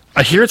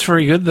 I hear it's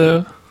very good,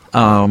 though.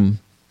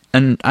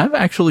 And I've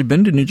actually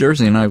been to New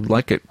Jersey, and I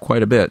like it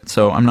quite a bit,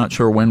 so I'm not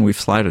sure when we've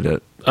slighted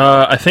it.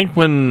 I think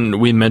when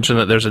we mentioned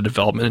that there's a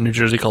development in New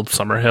Jersey called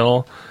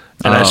Summerhill,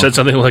 and I said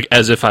something like,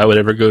 as if I would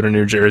ever go to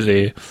New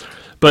Jersey.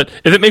 But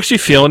if it makes you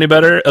feel any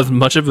better, as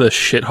much of the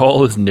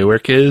shithole as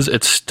Newark is,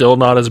 it's still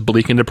not as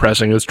bleak and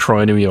depressing as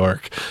Troy, New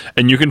York.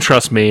 And you can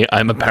trust me,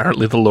 I'm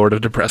apparently the lord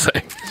of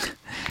depressing.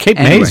 Cape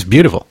Anyway. May is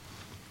beautiful.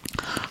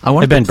 I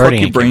want I've to been fuck burning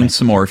your it, brain Jimmy.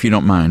 some more, if you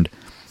don't mind.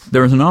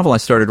 There was a novel I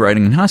started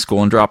writing in high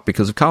school and dropped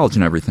because of college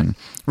and everything.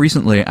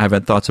 Recently, I've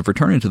had thoughts of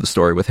returning to the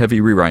story with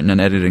heavy rewriting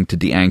and editing to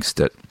de-angst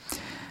it.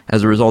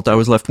 As a result, I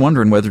was left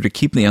wondering whether to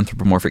keep the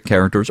anthropomorphic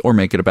characters or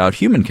make it about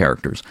human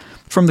characters.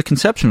 From the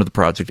conception of the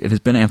project, it has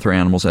been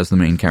anthro-animals as the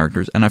main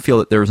characters, and I feel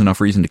that there is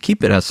enough reason to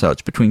keep it as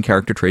such between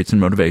character traits and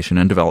motivation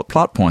and develop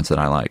plot points that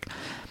I like.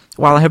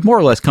 While I have more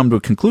or less come to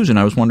a conclusion,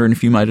 I was wondering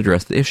if you might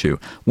address the issue.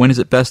 When is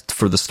it best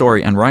for the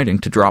story and writing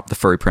to drop the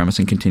furry premise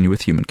and continue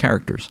with human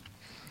characters?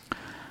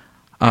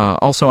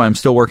 Also, I'm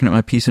still working at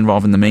my piece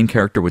involving the main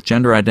character with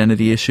gender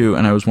identity issue,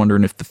 and I was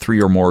wondering if the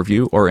three or more of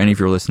you, or any of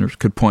your listeners,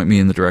 could point me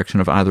in the direction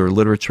of either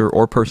literature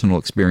or personal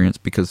experience,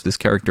 because this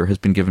character has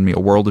been giving me a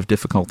world of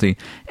difficulty,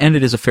 and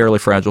it is a fairly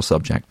fragile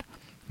subject.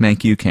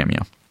 Thank you,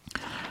 Cameo.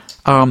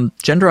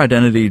 Gender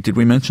identity, did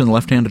we mention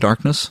Left Hand of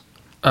Darkness?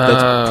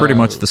 That's pretty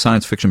much the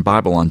science fiction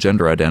Bible on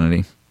gender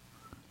identity.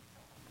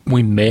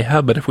 We may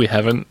have, but if we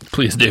haven't,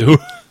 please do.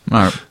 All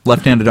right,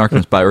 Left Hand of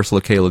Darkness by Ursula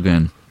K. Le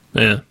Guin.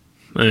 Yeah.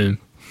 I mean,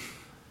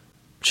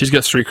 she's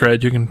got street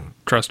cred. You can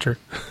trust her.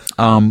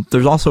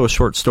 There's also a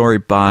short story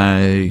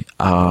by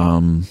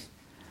John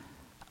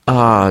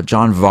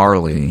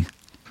Varley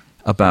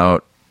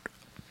about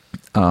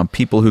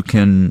people who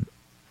can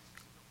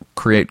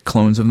create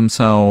clones of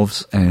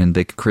themselves, and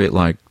they can create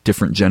like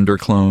different gender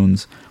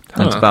clones.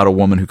 And it's about a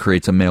woman who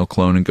creates a male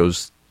clone and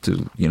goes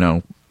to,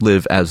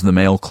 live as the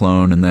male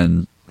clone, and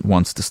then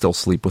wants to still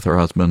sleep with her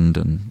husband,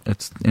 and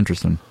it's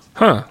interesting.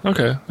 Huh.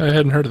 Okay. I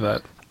hadn't heard of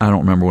that. I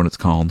don't remember what it's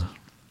called.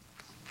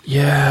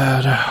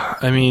 Yeah.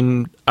 I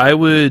mean, I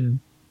would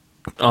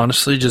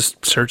honestly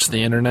just search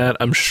the internet.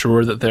 I'm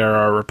sure that there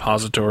are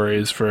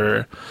repositories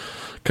for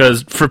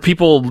Because for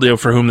people,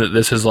 for whom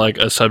this is like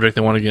a subject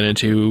they want to get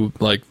into,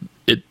 like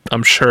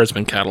I'm sure it's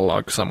been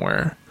cataloged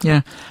somewhere.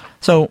 Yeah.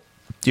 So,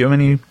 do you have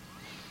any?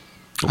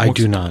 I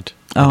do not.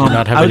 I do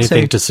not have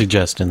anything to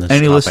suggest in this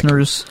Any topic.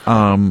 listeners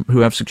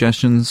who have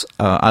suggestions,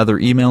 either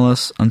email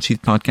us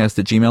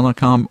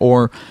unsheathedpodcast@gmail.com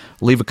or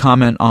leave a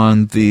comment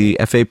on the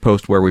FA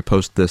post where we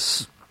post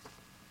this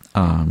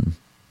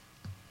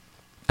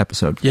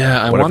episode.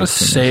 Yeah, I want to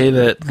say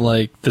that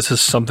like this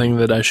is something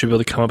that I should be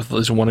able to come up with at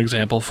least one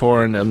example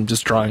for, and I'm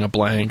just drawing a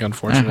blank,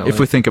 unfortunately. If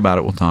we think about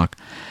it, we'll talk.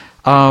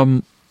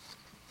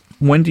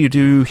 When do you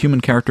do human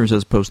characters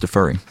as opposed to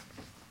furry?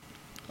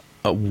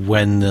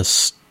 When the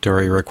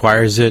story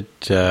requires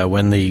it,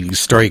 when the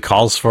story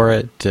calls for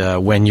it,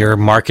 when you're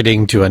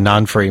marketing to a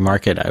non-furry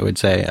market, I would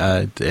say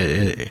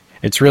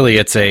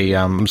it's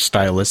a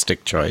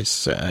stylistic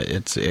choice.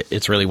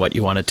 It's really what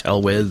you want to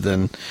tell with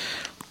and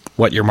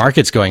what your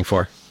market's going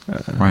for.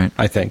 Right,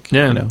 I think.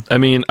 Yeah, I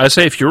mean, I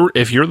say if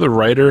you're the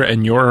writer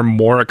and you're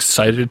more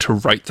excited to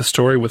write the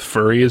story with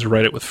furries,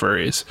 write it with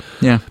furries.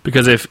 Yeah,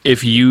 because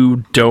if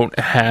you don't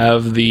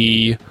have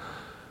the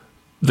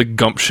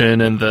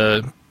gumption and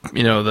the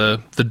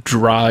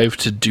drive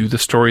to do the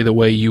story the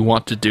way you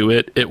want to do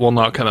it, it will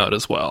not come out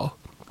as well.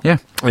 Yeah,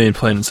 I mean,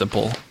 plain and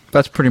simple.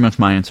 That's pretty much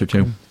my answer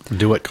too.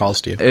 Do what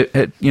calls to you.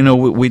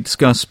 We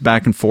discuss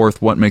back and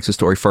forth what makes a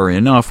story furry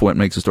enough, what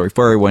makes a story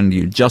furry, when do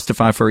you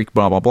justify furry,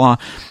 blah, blah, blah.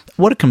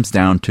 What it comes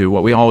down to,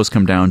 what we always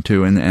come down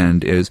to in the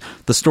end is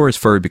the story's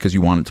furry because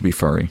you want it to be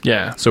furry.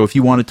 Yeah. So if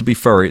you want it to be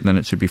furry, then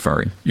it should be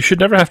furry. You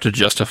should never have to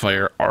justify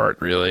your art,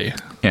 really.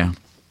 Yeah.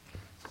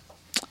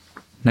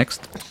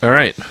 Next. All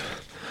right.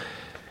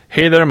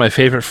 Hey there, my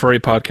favorite furry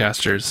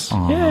podcasters.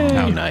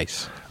 How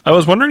nice. I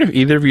was wondering if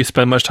either of you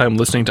spend much time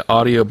listening to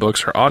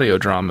audiobooks or audio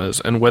dramas,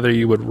 and whether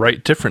you would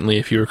write differently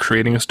if you were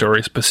creating a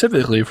story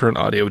specifically for an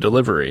audio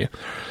delivery.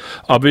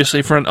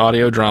 Obviously, for an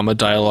audio drama,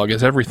 dialogue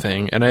is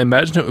everything, and I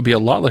imagine it would be a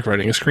lot like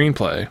writing a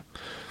screenplay.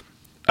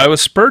 I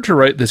was spurred to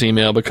write this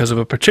email because of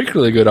a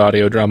particularly good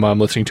audio drama I'm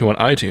listening to on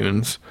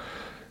iTunes,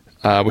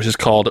 which is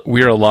called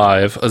We're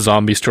Alive, a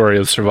zombie story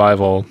of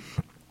survival.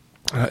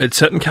 It's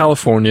set in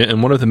California,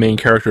 and one of the main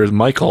characters,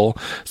 Michael,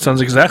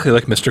 sounds exactly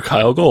like Mr.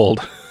 Kyle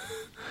Gold.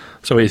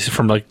 So he's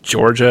from, like,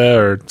 Georgia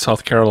or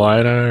South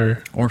Carolina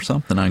or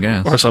something, I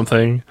guess. Or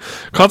something.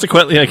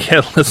 Consequently, I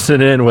can't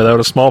listen in without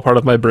a small part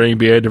of my brain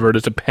being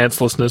diverted to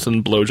pantslessness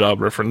and blowjob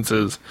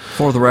references.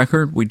 For the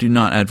record, we do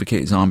not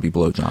advocate zombie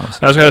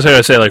blowjobs. I was going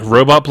to say, like,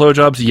 robot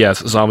blowjobs, yes.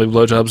 Zombie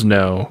blowjobs,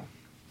 no.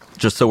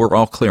 Just so we're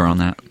all clear on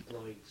that.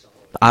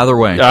 Either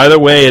way,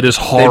 it is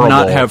horrible. They do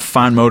not have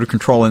fine motor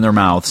control in their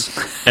mouths.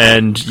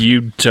 And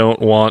you don't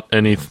want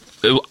any...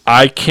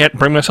 I can't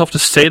bring myself to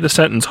say the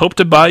sentence. Hope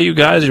to buy you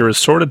guys your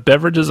assorted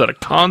beverages at a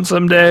con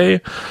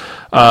someday.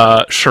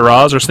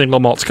 Shiraz or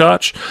single malt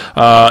scotch.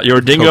 You're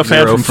a dingo Coke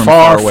fan Zero from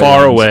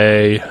far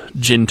away.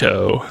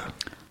 Ginto.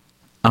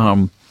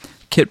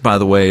 Kit, by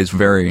the way, is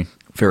very,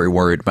 very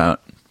worried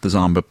about the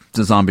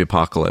zombie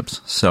apocalypse.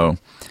 So,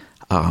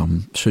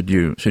 should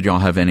y'all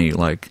have any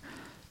like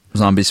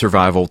zombie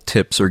survival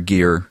tips or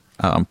gear?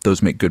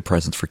 Those make good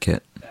presents for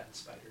Kit.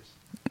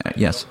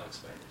 Yes.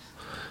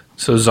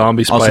 So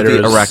zombie spiders.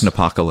 Also the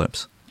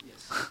arachnopocalypse.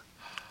 Yes.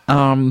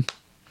 I've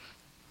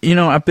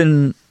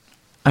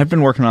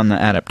been working on the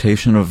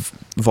adaptation of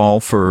Vol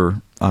for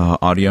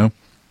audio,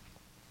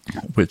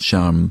 which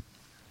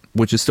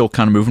is still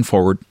kind of moving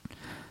forward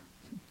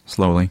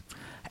slowly,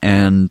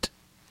 and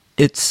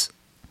it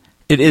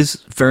is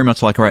very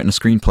much like writing a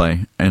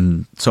screenplay,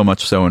 and so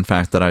much so, in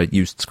fact, that I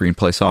used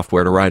screenplay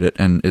software to write it,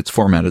 and it's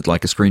formatted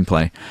like a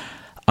screenplay.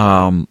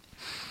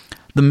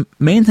 The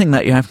main thing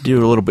that you have to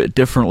do a little bit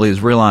differently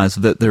is realize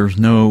that there's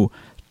no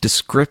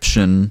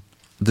description.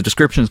 The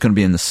description is going to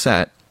be in the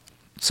set,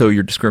 so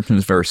your description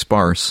is very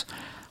sparse.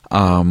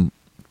 But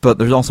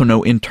there's also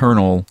no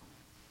internal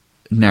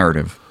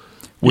narrative,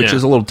 which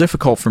is a little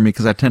difficult for me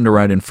because I tend to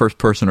write in first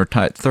person or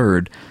tight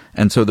third,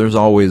 and so there's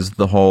always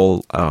the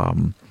whole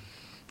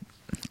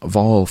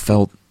Vol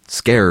felt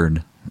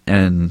scared,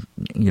 and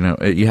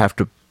you have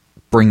to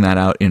bring that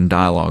out in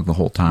dialogue the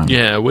whole time.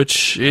 Yeah,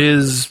 which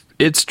is...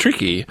 It's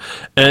tricky,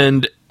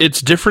 and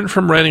it's different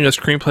from writing a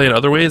screenplay in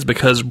other ways,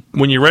 because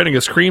when you're writing a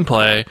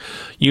screenplay,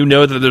 you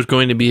know that there's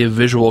going to be a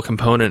visual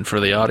component for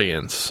the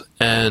audience,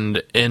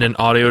 and in an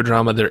audio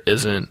drama there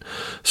isn't.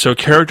 So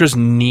characters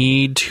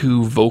need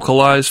to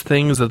vocalize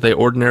things that they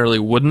ordinarily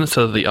wouldn't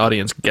so that the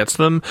audience gets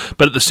them,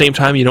 but at the same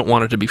time you don't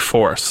want it to be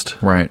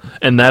forced. Right.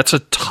 And that's a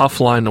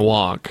tough line to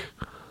walk.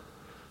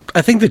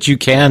 I think that you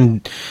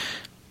can...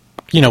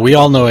 we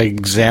all know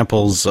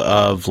examples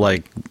of,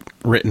 like,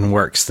 written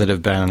works that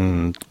have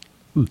been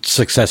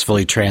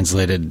successfully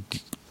translated,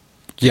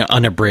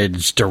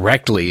 unabridged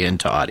directly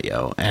into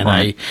audio. And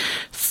right. I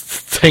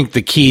think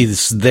the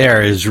keys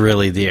there is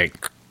really the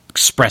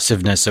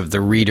expressiveness of the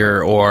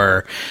reader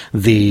or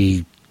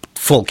the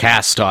full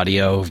cast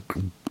audio,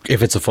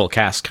 if it's a full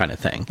cast kind of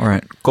thing. All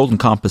right. Golden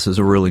Compass is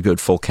a really good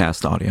full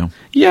cast audio.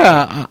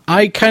 Yeah,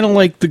 I kind of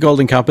like the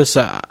Golden Compass.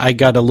 I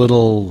got a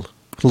little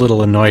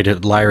annoyed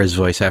at Lyra's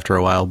voice after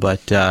a while,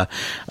 but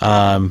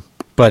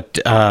But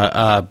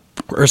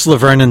Ursula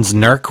Vernon's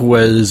Nerk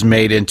was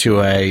made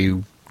into a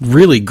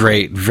really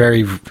great,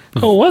 very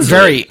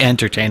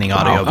entertaining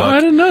audiobook. Oh,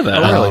 I didn't know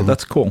that. Oh, really?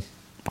 That's cool.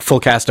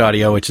 Full cast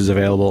audio, which is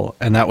available,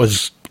 and that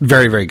was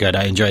very, very good.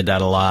 I enjoyed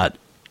that a lot.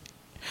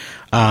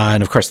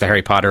 And of course, the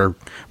Harry Potter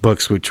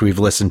books, which we've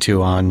listened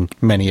to on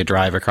many a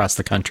drive across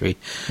the country.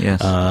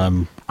 Yes,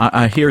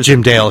 I hear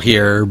Jim Dale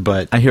here,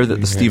 but I hear that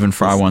the Stephen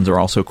Fry ones are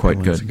also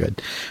quite good.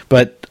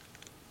 But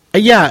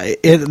yeah,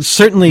 it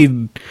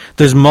certainly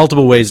there's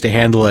multiple ways to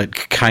handle it,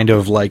 kind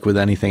of like with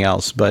anything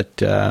else.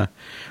 But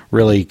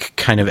really,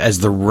 kind of as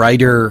the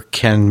writer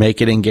can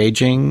make it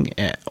engaging,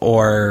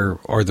 or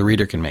the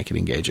reader can make it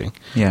engaging.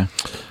 Yeah.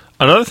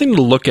 Another thing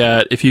to look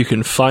at, if you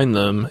can find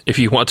them, if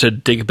you want to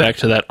dig back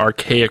to that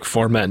archaic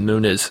format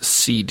known as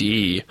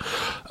CD,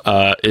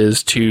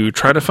 is to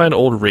try to find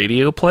old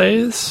radio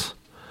plays,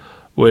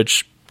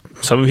 which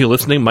some of you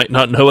listening might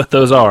not know what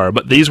those are,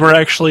 but these were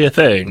actually a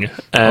thing.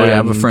 I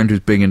have a friend who's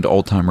big into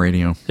old-time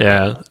radio.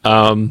 Yeah.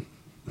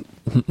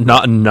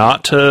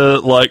 Not to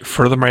like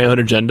further my own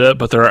agenda,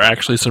 but there are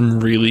actually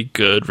some really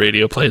good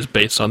radio plays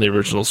based on the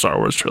original Star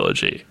Wars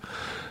trilogy.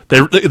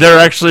 They're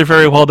actually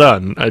very well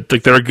done. I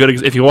think they're a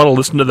good. If you want to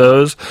listen to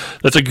those,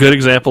 that's a good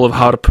example of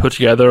how to put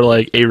together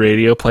like a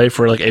radio play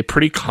for like a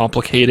pretty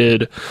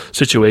complicated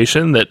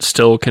situation that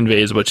still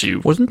conveys what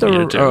you wasn't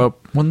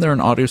there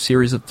an audio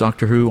series of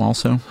Doctor Who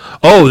also?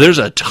 Oh, there's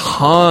a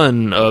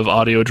ton of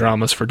audio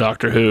dramas for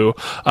Doctor Who.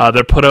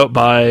 They're put out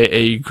by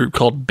a group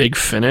called Big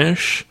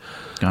Finish.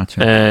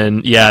 Gotcha.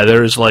 And yeah,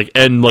 there's like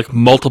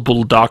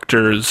multiple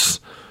doctors.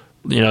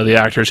 You know, the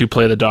actors who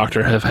play the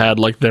Doctor have had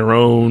like their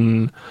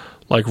own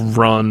like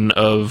run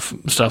of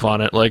stuff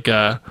on it, like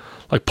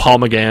Paul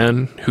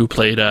McGann, who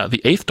played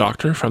the Eighth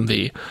Doctor from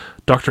the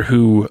Doctor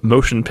Who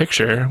motion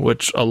picture,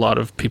 which a lot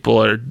of people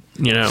are,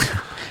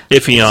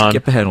 iffy on.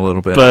 Skip ahead a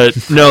little bit,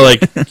 but no,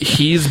 like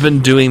he's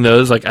been doing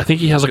those. Like I think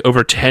he has like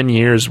over 10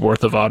 years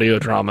worth of audio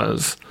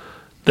dramas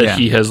that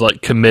he has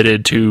like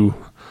committed to.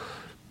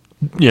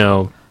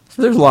 So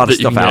there's a lot of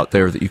stuff out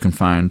there that you can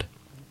find.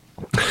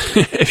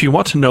 If you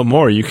want to know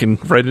more, you can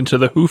write into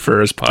the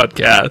Hoofers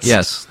podcast.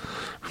 Yes.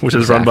 Which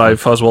is run by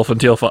Fuzzwolf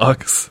and Teal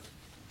Fox,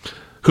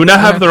 who now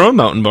have their own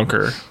mountain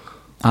bunker.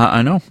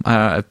 I know.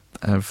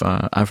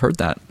 I've heard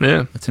that.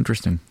 Yeah, it's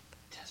interesting.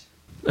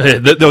 They're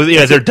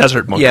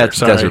desert bunker. Yeah, it's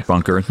desert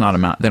bunker. It's not a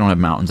mountain. They don't have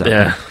mountains out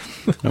there.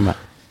 No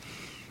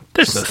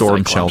There's no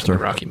storm shelter, in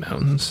the Rocky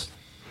Mountains.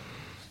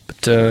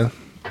 But all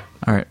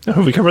right,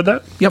 have we covered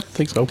that? Yep, I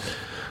think so.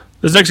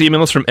 This next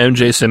email is from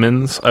MJ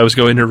Simmons. I was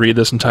going to read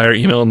this entire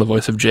email in the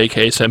voice of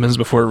J.K. Simmons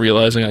before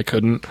realizing I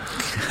couldn't.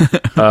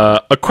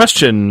 A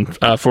question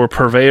for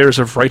purveyors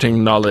of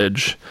writing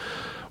knowledge.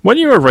 When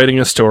you are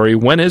writing a story,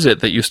 when is it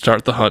that you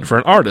start the hunt for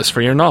an artist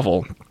for your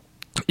novel?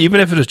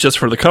 Even if it is just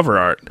for the cover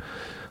art.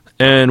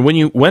 And when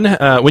you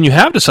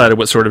have decided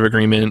what sort of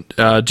agreement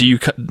when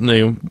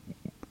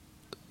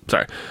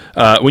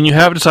you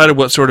have decided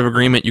what sort of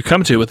agreement you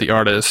come to with the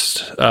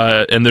artist,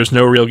 and there's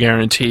no real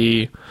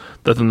guarantee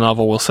that the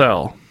novel will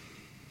sell.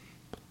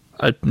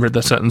 I read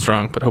that sentence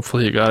wrong, but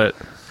hopefully you got it.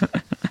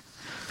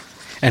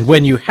 And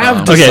when you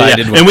have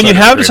decided,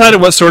 decided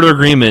what sort of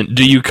agreement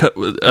do you?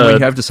 When you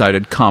have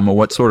decided,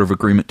 what sort of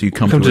agreement do you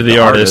come to the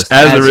artist?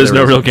 As there is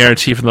no real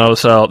guarantee for the novel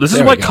to sell. This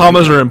is why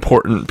commas are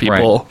important,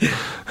 people. Right.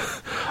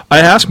 I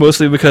ask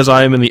mostly because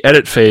I am in the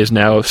edit phase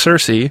now of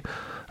Circe,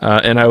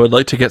 and I would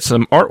like to get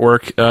some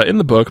artwork in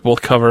the book,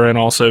 both cover and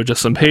also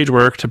just some page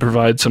work to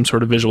provide some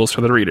sort of visuals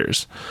for the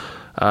readers.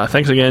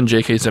 Thanks again,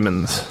 J.K.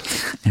 Simmons.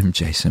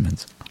 MJ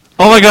Simmons.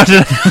 Oh my god!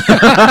 Damn it!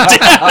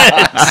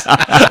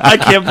 I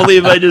can't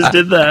believe I just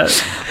did that.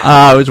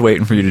 I was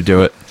waiting for you to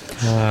do it.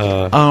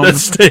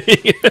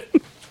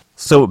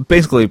 So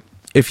basically,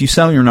 if you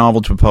sell your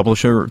novel to a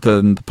publisher,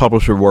 then the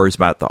publisher worries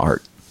about the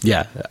art.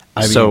 Yeah.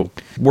 So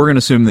we're going to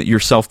assume that you're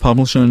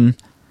self-publishing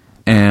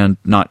and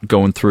not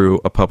going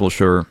through a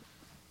publisher.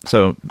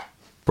 So,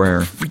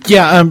 where?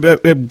 Yeah,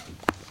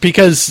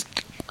 because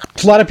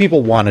a lot of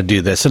people want to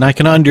do this, and I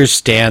can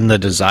understand the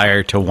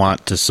desire to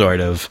want to sort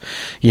of,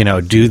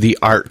 do the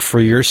art for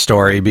your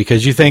story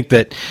because you think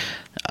that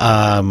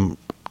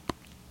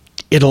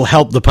it'll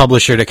help the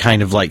publisher to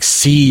kind of like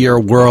see your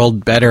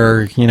world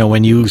better,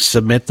 when you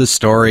submit the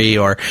story,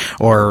 or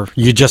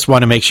you just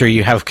want to make sure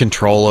you have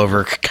control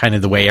over kind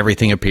of the way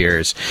everything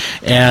appears.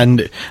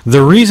 And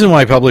the reason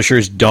why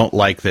publishers don't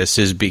like this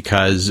is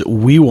because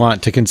we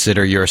want to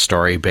consider your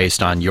story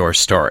based on your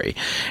story.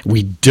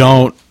 We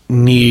don't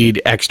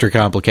need extra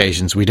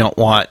complications. We don't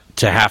want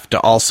to have to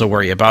also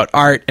worry about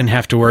art and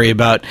have to worry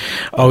about,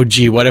 oh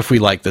gee, what if we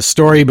like the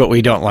story but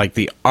we don't like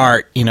the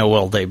art?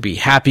 Will they be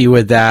happy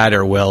with that?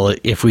 Or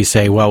if we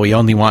say, well, we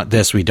only want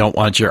this, we don't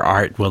want your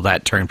art, will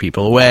that turn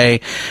people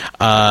away?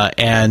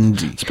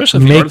 And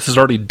especially if the artist has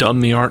already done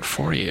the art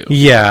for you.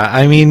 Yeah,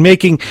 I mean,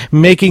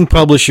 making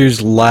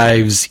publishers'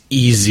 lives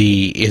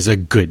easy is a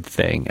good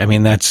thing. I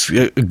mean, that's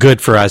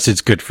good for us.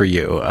 It's good for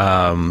you.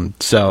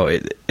 So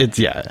it's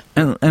yeah.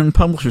 And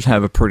publishers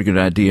have a pretty good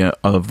idea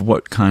of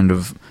what kind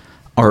of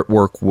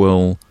artwork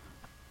will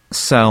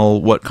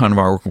sell, what kind of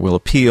artwork will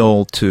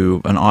appeal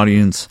to an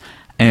audience,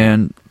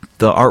 and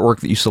the artwork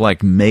that you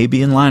select may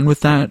be in line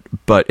with that,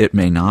 but it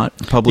may not.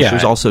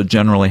 Publishers also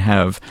generally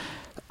have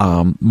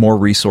more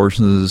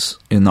resources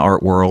in the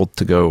art world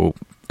to go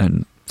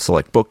and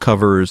select book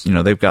covers.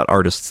 They've got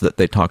artists that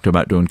they talk to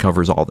about doing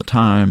covers all the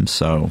time.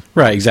 So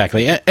right,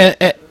 exactly.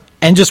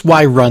 And just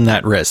why run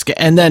that risk?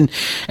 And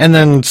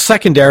then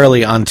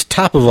secondarily, on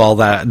top of all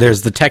that,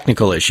 there's the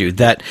technical issue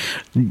that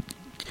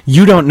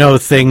you don't know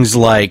things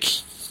like,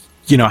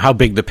 how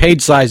big the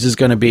page size is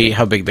going to be,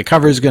 how big the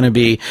cover is going to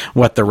be,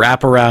 what the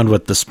wraparound,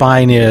 what the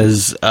spine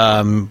is.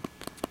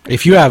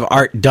 If you have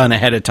art done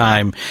ahead of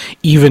time,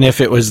 even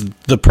if it was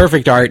the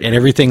perfect art and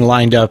everything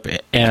lined up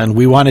and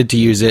we wanted to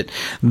use it,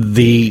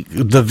 the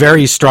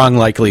very strong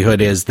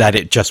likelihood is that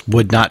it just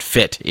would not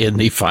fit in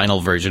the final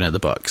version of the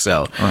book.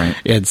 So right.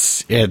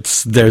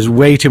 there's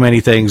way too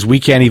many things. We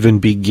can't even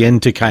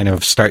begin to kind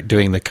of start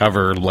doing the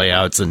cover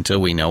layouts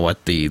until we know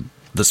what the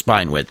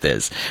spine width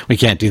is. We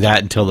can't do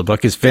that until the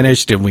book is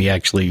finished and we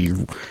actually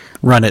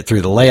run it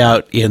through the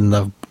layout in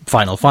the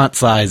final font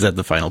size at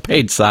the final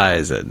page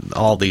size and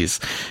all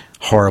these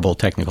horrible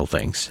technical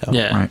things. So.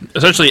 Yeah. Right.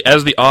 Essentially,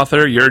 as the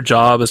author, your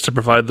job is to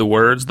provide the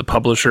words. The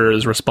publisher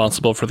is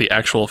responsible for the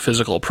actual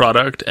physical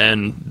product,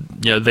 and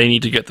they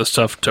need to get the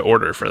stuff to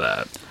order for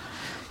that.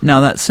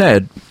 Now, that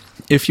said,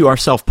 if you are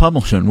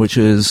self-publishing, which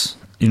is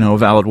a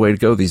valid way to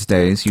go these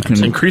days, you can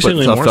put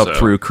increasingly stuff more up so.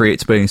 through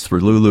CreateSpace,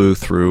 through Lulu,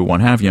 through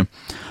what have you,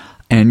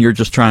 and you're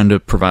just trying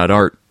to provide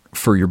art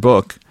for your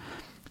book.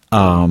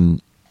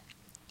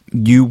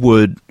 You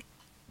would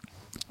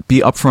be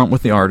upfront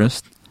with the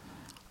artist.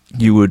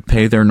 You would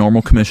pay their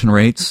normal commission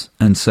rates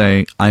and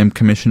say, I am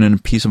commissioning a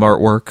piece of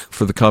artwork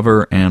for the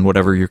cover and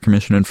whatever you're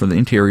commissioning for the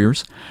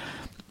interiors.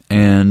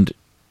 And,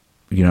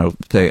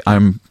 say,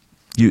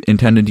 you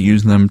intended to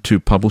use them to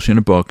publish in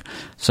a book.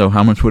 So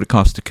how much would it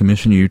cost to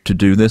commission you to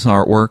do this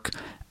artwork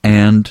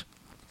and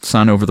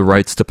sign over the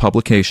rights to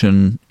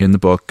publication in the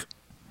book?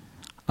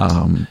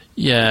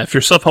 If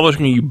you're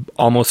self-publishing, you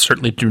almost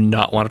certainly do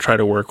not want to try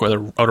to work with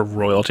a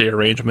royalty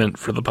arrangement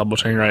for the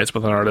publishing rights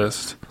with an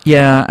artist.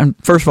 Yeah, and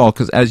first of all,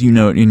 because as you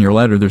note in your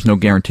letter, there's no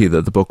guarantee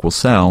that the book will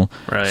sell.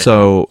 Right.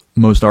 So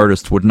most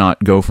artists would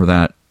not go for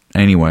that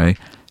anyway.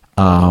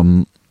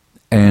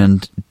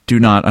 And do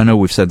not, I know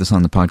we've said this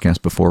on the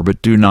podcast before,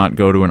 but do not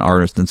go to an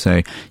artist and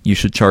say, you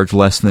should charge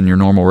less than your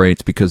normal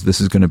rates because this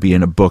is going to be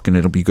in a book and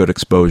it'll be good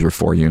exposure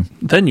for you.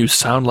 Then you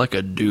sound like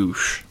a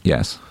douche.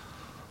 Yes.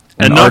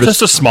 And not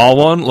just a small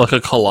one, like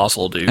a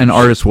colossal douche. An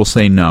artist will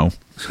say no.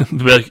 Be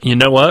like, you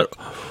know what?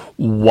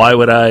 Why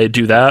would I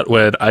do that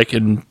when I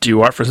can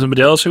do art for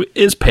somebody else who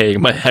is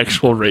paying my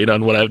actual rate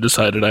on what I've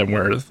decided I'm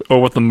worth,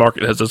 or what the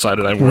market has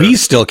decided I'm worth? We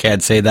still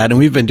can't say that, and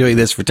we've been doing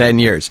this for 10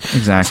 years.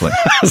 Exactly.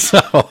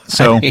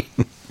 So I mean,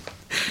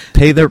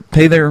 pay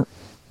their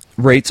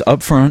rates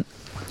up front.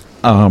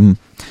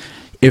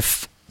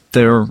 If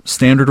their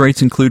standard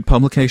rates include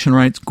publication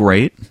rights,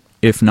 great.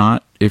 If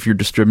not, if you're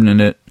distributing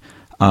it,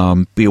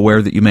 be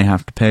aware that you may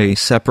have to pay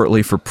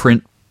separately for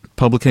print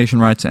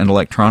publication rights and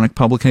electronic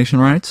publication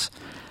rights.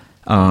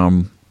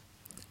 And,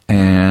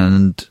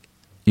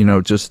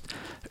 just...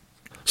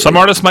 Some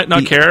artists might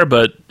not care,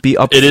 but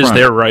it is upfront.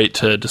 their right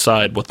to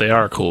decide what they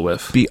are cool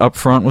with. Be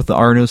upfront with the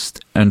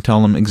artist and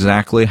tell them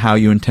exactly how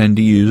you intend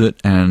to use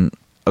it and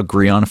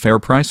agree on a fair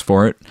price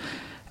for it.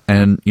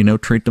 And,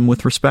 treat them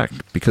with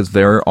respect because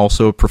they're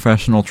also a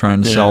professional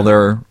trying to sell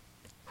their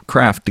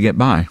craft to get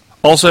by.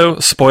 Also,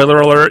 spoiler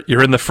alert,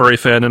 you're in the furry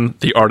fandom,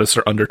 the artists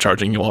are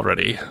undercharging you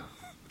already.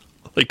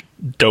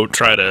 Don't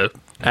try to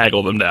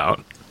haggle them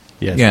down.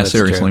 yes, Yeah, that's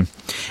seriously.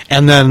 true.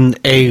 And then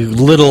a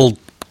little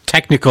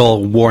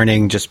technical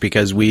warning, just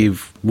because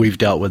we've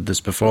dealt with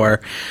this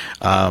before.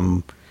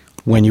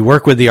 When you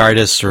work with the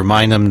artists,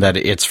 remind them that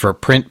it's for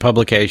print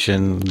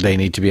publication. They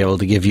need to be able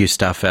to give you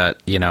stuff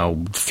at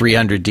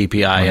 300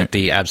 DPI at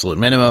the absolute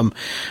minimum.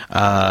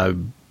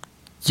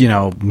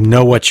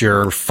 Know what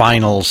your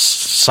final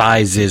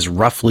size is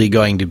roughly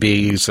going to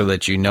be so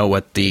that you know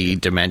what the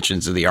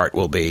dimensions of the art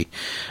will be.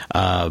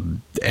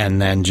 And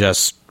then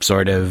just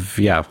sort of,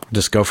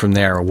 just go from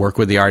there. Work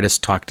with the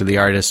artist, talk to the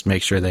artist,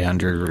 make sure they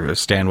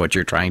understand what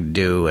you're trying to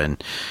do.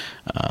 And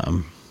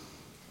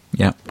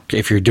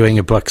if you're doing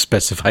a book,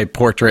 specify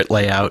portrait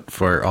layout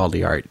for all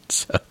the art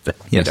so that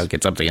you don't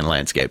get something in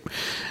landscape.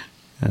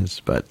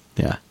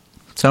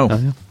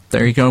 So,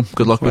 there you go.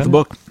 Good luck with the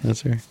book.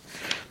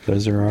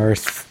 Those are our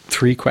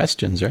 3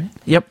 questions, right?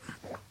 Yep.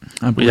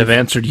 We have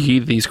answered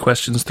these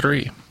questions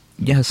 3.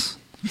 Yes.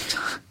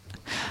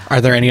 Are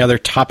there any other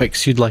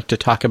topics you'd like to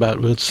talk about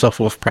with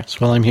Self-Wolf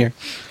Press while I'm here?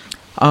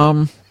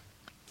 No,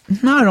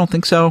 I don't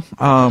think so.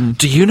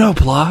 Do you know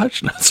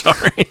Blotch? No,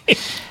 sorry.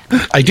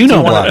 I do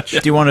know Blotch.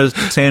 Do you want to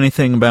say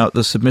anything about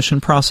the submission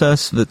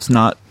process that's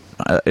not...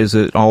 is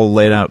it all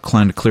laid out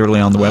kind of clearly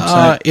on the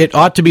website? It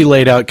ought to be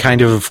laid out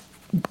kind of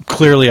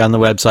clearly on the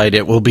website.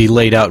 It will be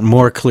laid out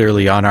more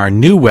clearly on our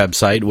new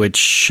website, which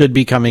should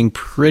be coming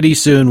pretty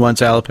soon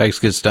once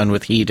Alapex gets done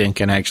with Heat and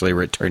can actually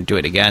return to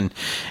it again,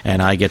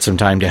 and I get some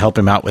time to help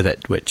him out with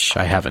it, which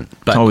I haven't.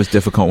 But It's always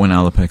difficult when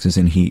Alapex is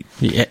in Heat.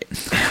 yeah.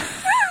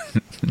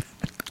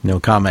 No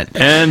comment.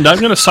 And I'm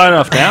going to sign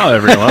off now,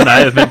 everyone. I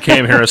have been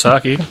Cam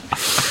Hirosaki.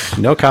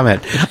 No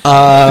comment.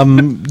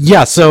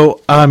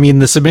 So, I mean,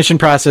 the submission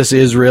process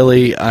is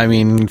really, I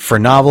mean, for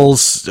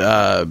novels,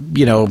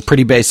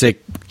 pretty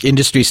basic,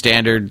 industry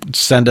standard.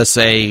 Send us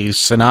a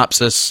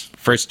synopsis,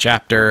 first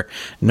chapter,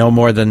 no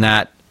more than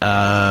that.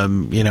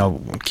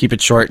 Keep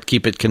it short,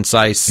 keep it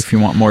concise. If you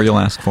want more, you'll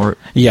ask for it.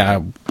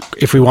 Yeah,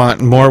 if we want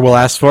more, we'll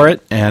ask for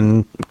it,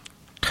 and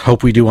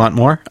hope we do want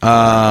more.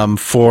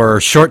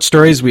 For short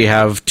stories, we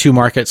have two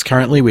markets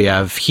currently. We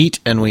have Heat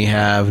and we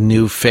have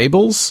New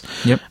Fables.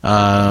 Yep.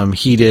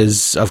 Heat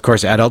is, of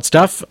course, adult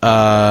stuff,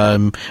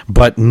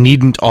 but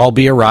needn't all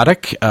be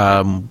erotic.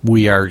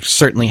 We are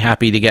certainly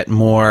happy to get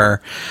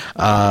more.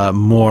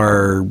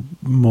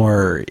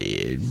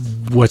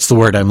 What's the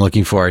word I'm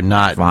looking for?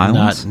 Not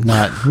violence.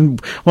 Not.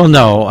 Well,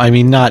 no, I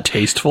mean not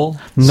Tasteful?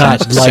 not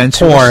like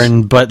sensuous.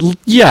 porn, but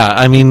yeah,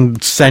 I mean,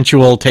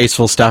 sensual,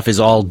 tasteful stuff is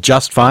all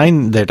just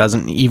fine. There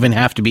doesn't even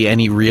have to be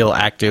any real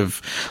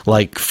active,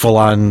 like,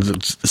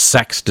 full-on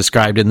sex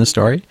described in the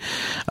story.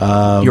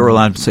 You're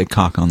allowed to say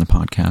cock on the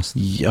podcast.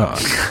 Yeah.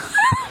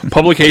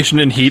 Publication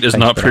in Heat is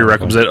not for that.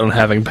 prerequisite on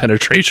having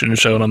penetration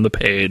shown on the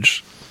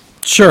page.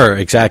 Sure,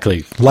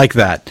 exactly. Like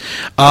that.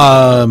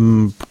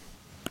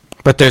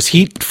 But there's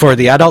Heat for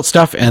the adult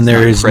stuff, and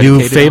there's New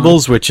predicated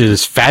Fables, which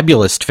is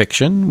fabulous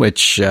fiction,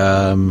 which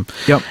Yep.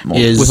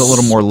 is With a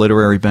little more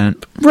literary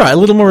bent. right, a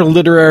little more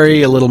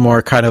literary, a little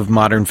more kind of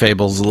modern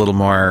fables, a little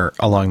more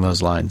along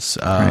those lines.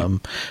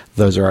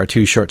 Those are our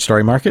two short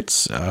story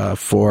markets.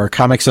 For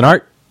comics and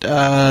art,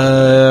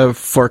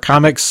 for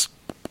comics,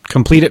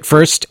 complete it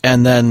first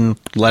and then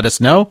let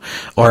us know,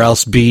 or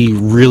else be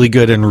really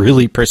good and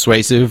really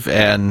persuasive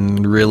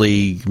and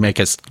really make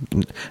us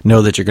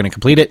know that you're going to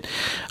complete it.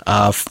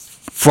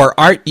 For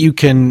art, you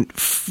can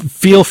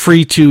feel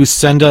free to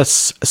send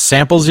us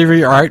samples of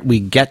your art. We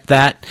get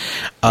that.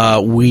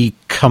 We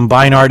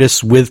combine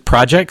artists with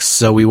projects,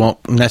 so we won't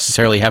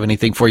necessarily have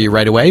anything for you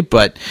right away,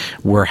 but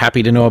we're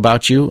happy to know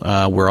about you.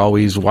 We're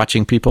always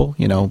watching people,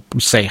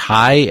 say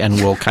hi, and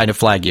we'll kind of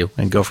flag you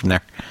and go from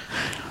there.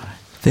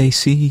 They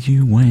see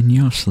you when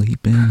you're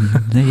sleeping.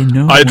 They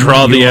know. I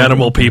draw when the you're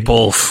animal awake.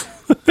 people.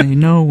 They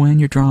know when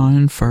you're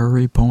drawing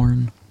furry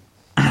porn.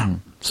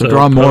 So So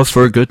draw more post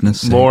for goodness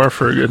sake. More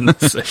for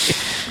goodness sake.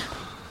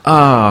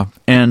 All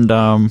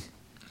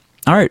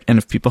right. And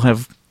if people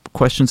have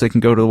questions, they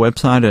can go to the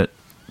website at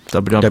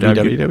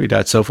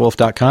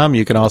www.sofawolf.com.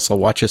 You can also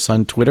watch us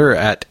on Twitter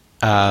at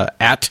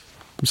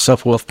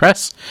Sofawolf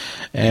Press,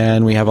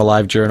 and we have a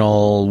live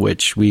journal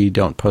which we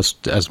don't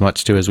post as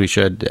much to as we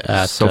should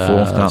at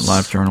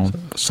Sofawolf.livejournal.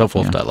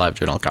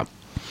 Sofawolf.livejournal.com.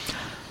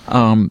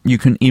 You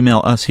can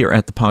email us here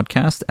at the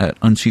podcast at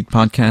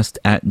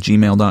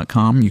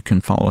unsheathedpodcast@gmail.com. You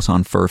can follow us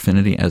on Fur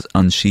Affinity as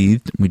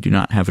Unsheathed. We do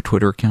not have a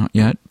Twitter account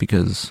yet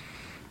because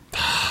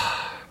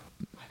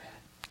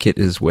Kit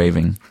is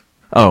waving.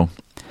 Oh,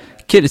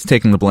 Kit is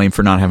taking the blame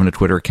for not having a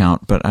Twitter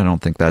account, but I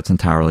don't think that's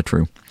entirely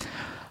true.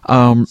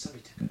 You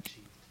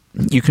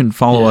can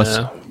follow us.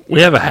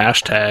 We have a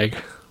hashtag.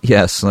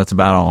 Yes, that's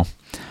about all.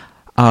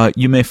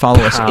 You may follow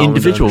us Pound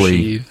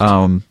individually.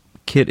 Unsheathed.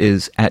 Kit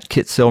is at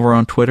Kit Silver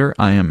on Twitter.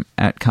 I am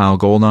at Kyle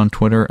Gold on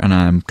Twitter, and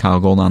I'm Kyle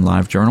Gold on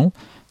LiveJournal,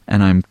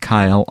 and I'm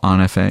Kyle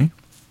on FA.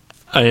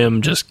 I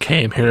am just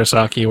Cam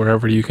Hirosaki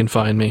wherever you can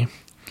find me.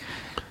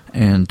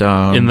 And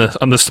On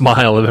the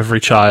smile of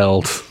every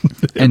child.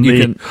 and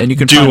you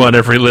can dew find, on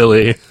every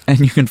lily. and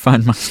you can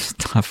find my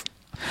stuff.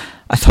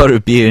 I thought it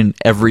would be in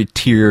every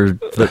tear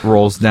that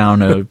rolls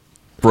down a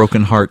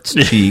broken heart's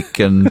cheek,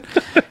 and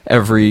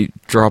every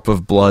drop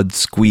of blood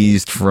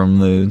squeezed from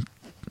the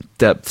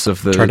depths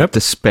of the Turnip? Oh,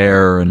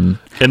 despair, and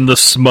And the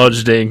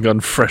smudged ink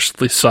on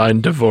freshly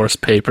signed divorce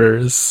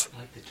papers.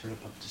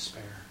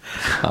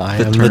 I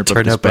The am the turnip of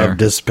turnip despair. of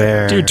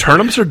despair. Dude,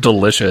 turnips are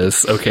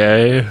delicious,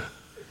 okay?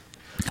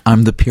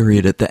 I'm the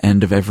period at the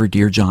end of every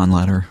Dear John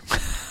letter.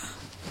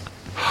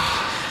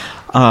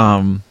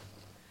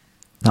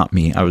 Not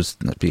me. I was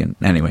not being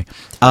anyway.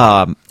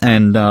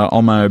 And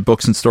all my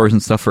books and stories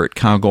and stuff are at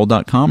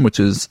kylegold.com, which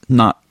is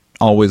not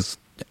always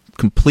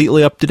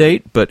completely up to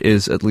date, but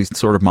is at least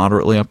sort of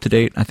moderately up to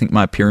date. I think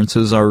my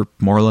appearances are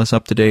more or less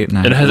up to date, and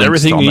I It have has links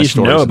everything all you my need to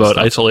know stories and about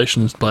stuff.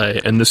 Isolation's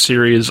Play and the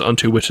series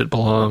unto which it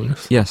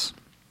belongs. Yes,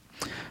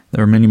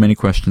 there are many, many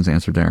questions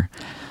answered there.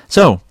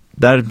 So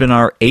that had been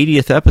our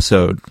 80th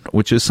episode,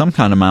 which is some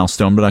kind of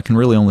milestone, but I can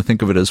really only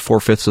think of it as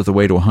 4/5 of the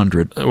way to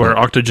 100. We're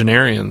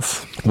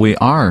octogenarians. We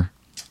are.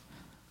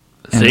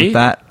 And See? with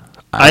that,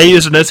 I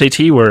used an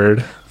SAT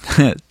word.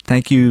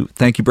 thank you,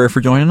 Bray,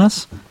 for joining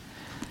us.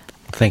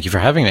 Thank you for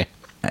having me.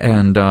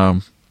 And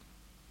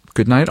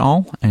good night,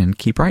 all, and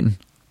keep writing.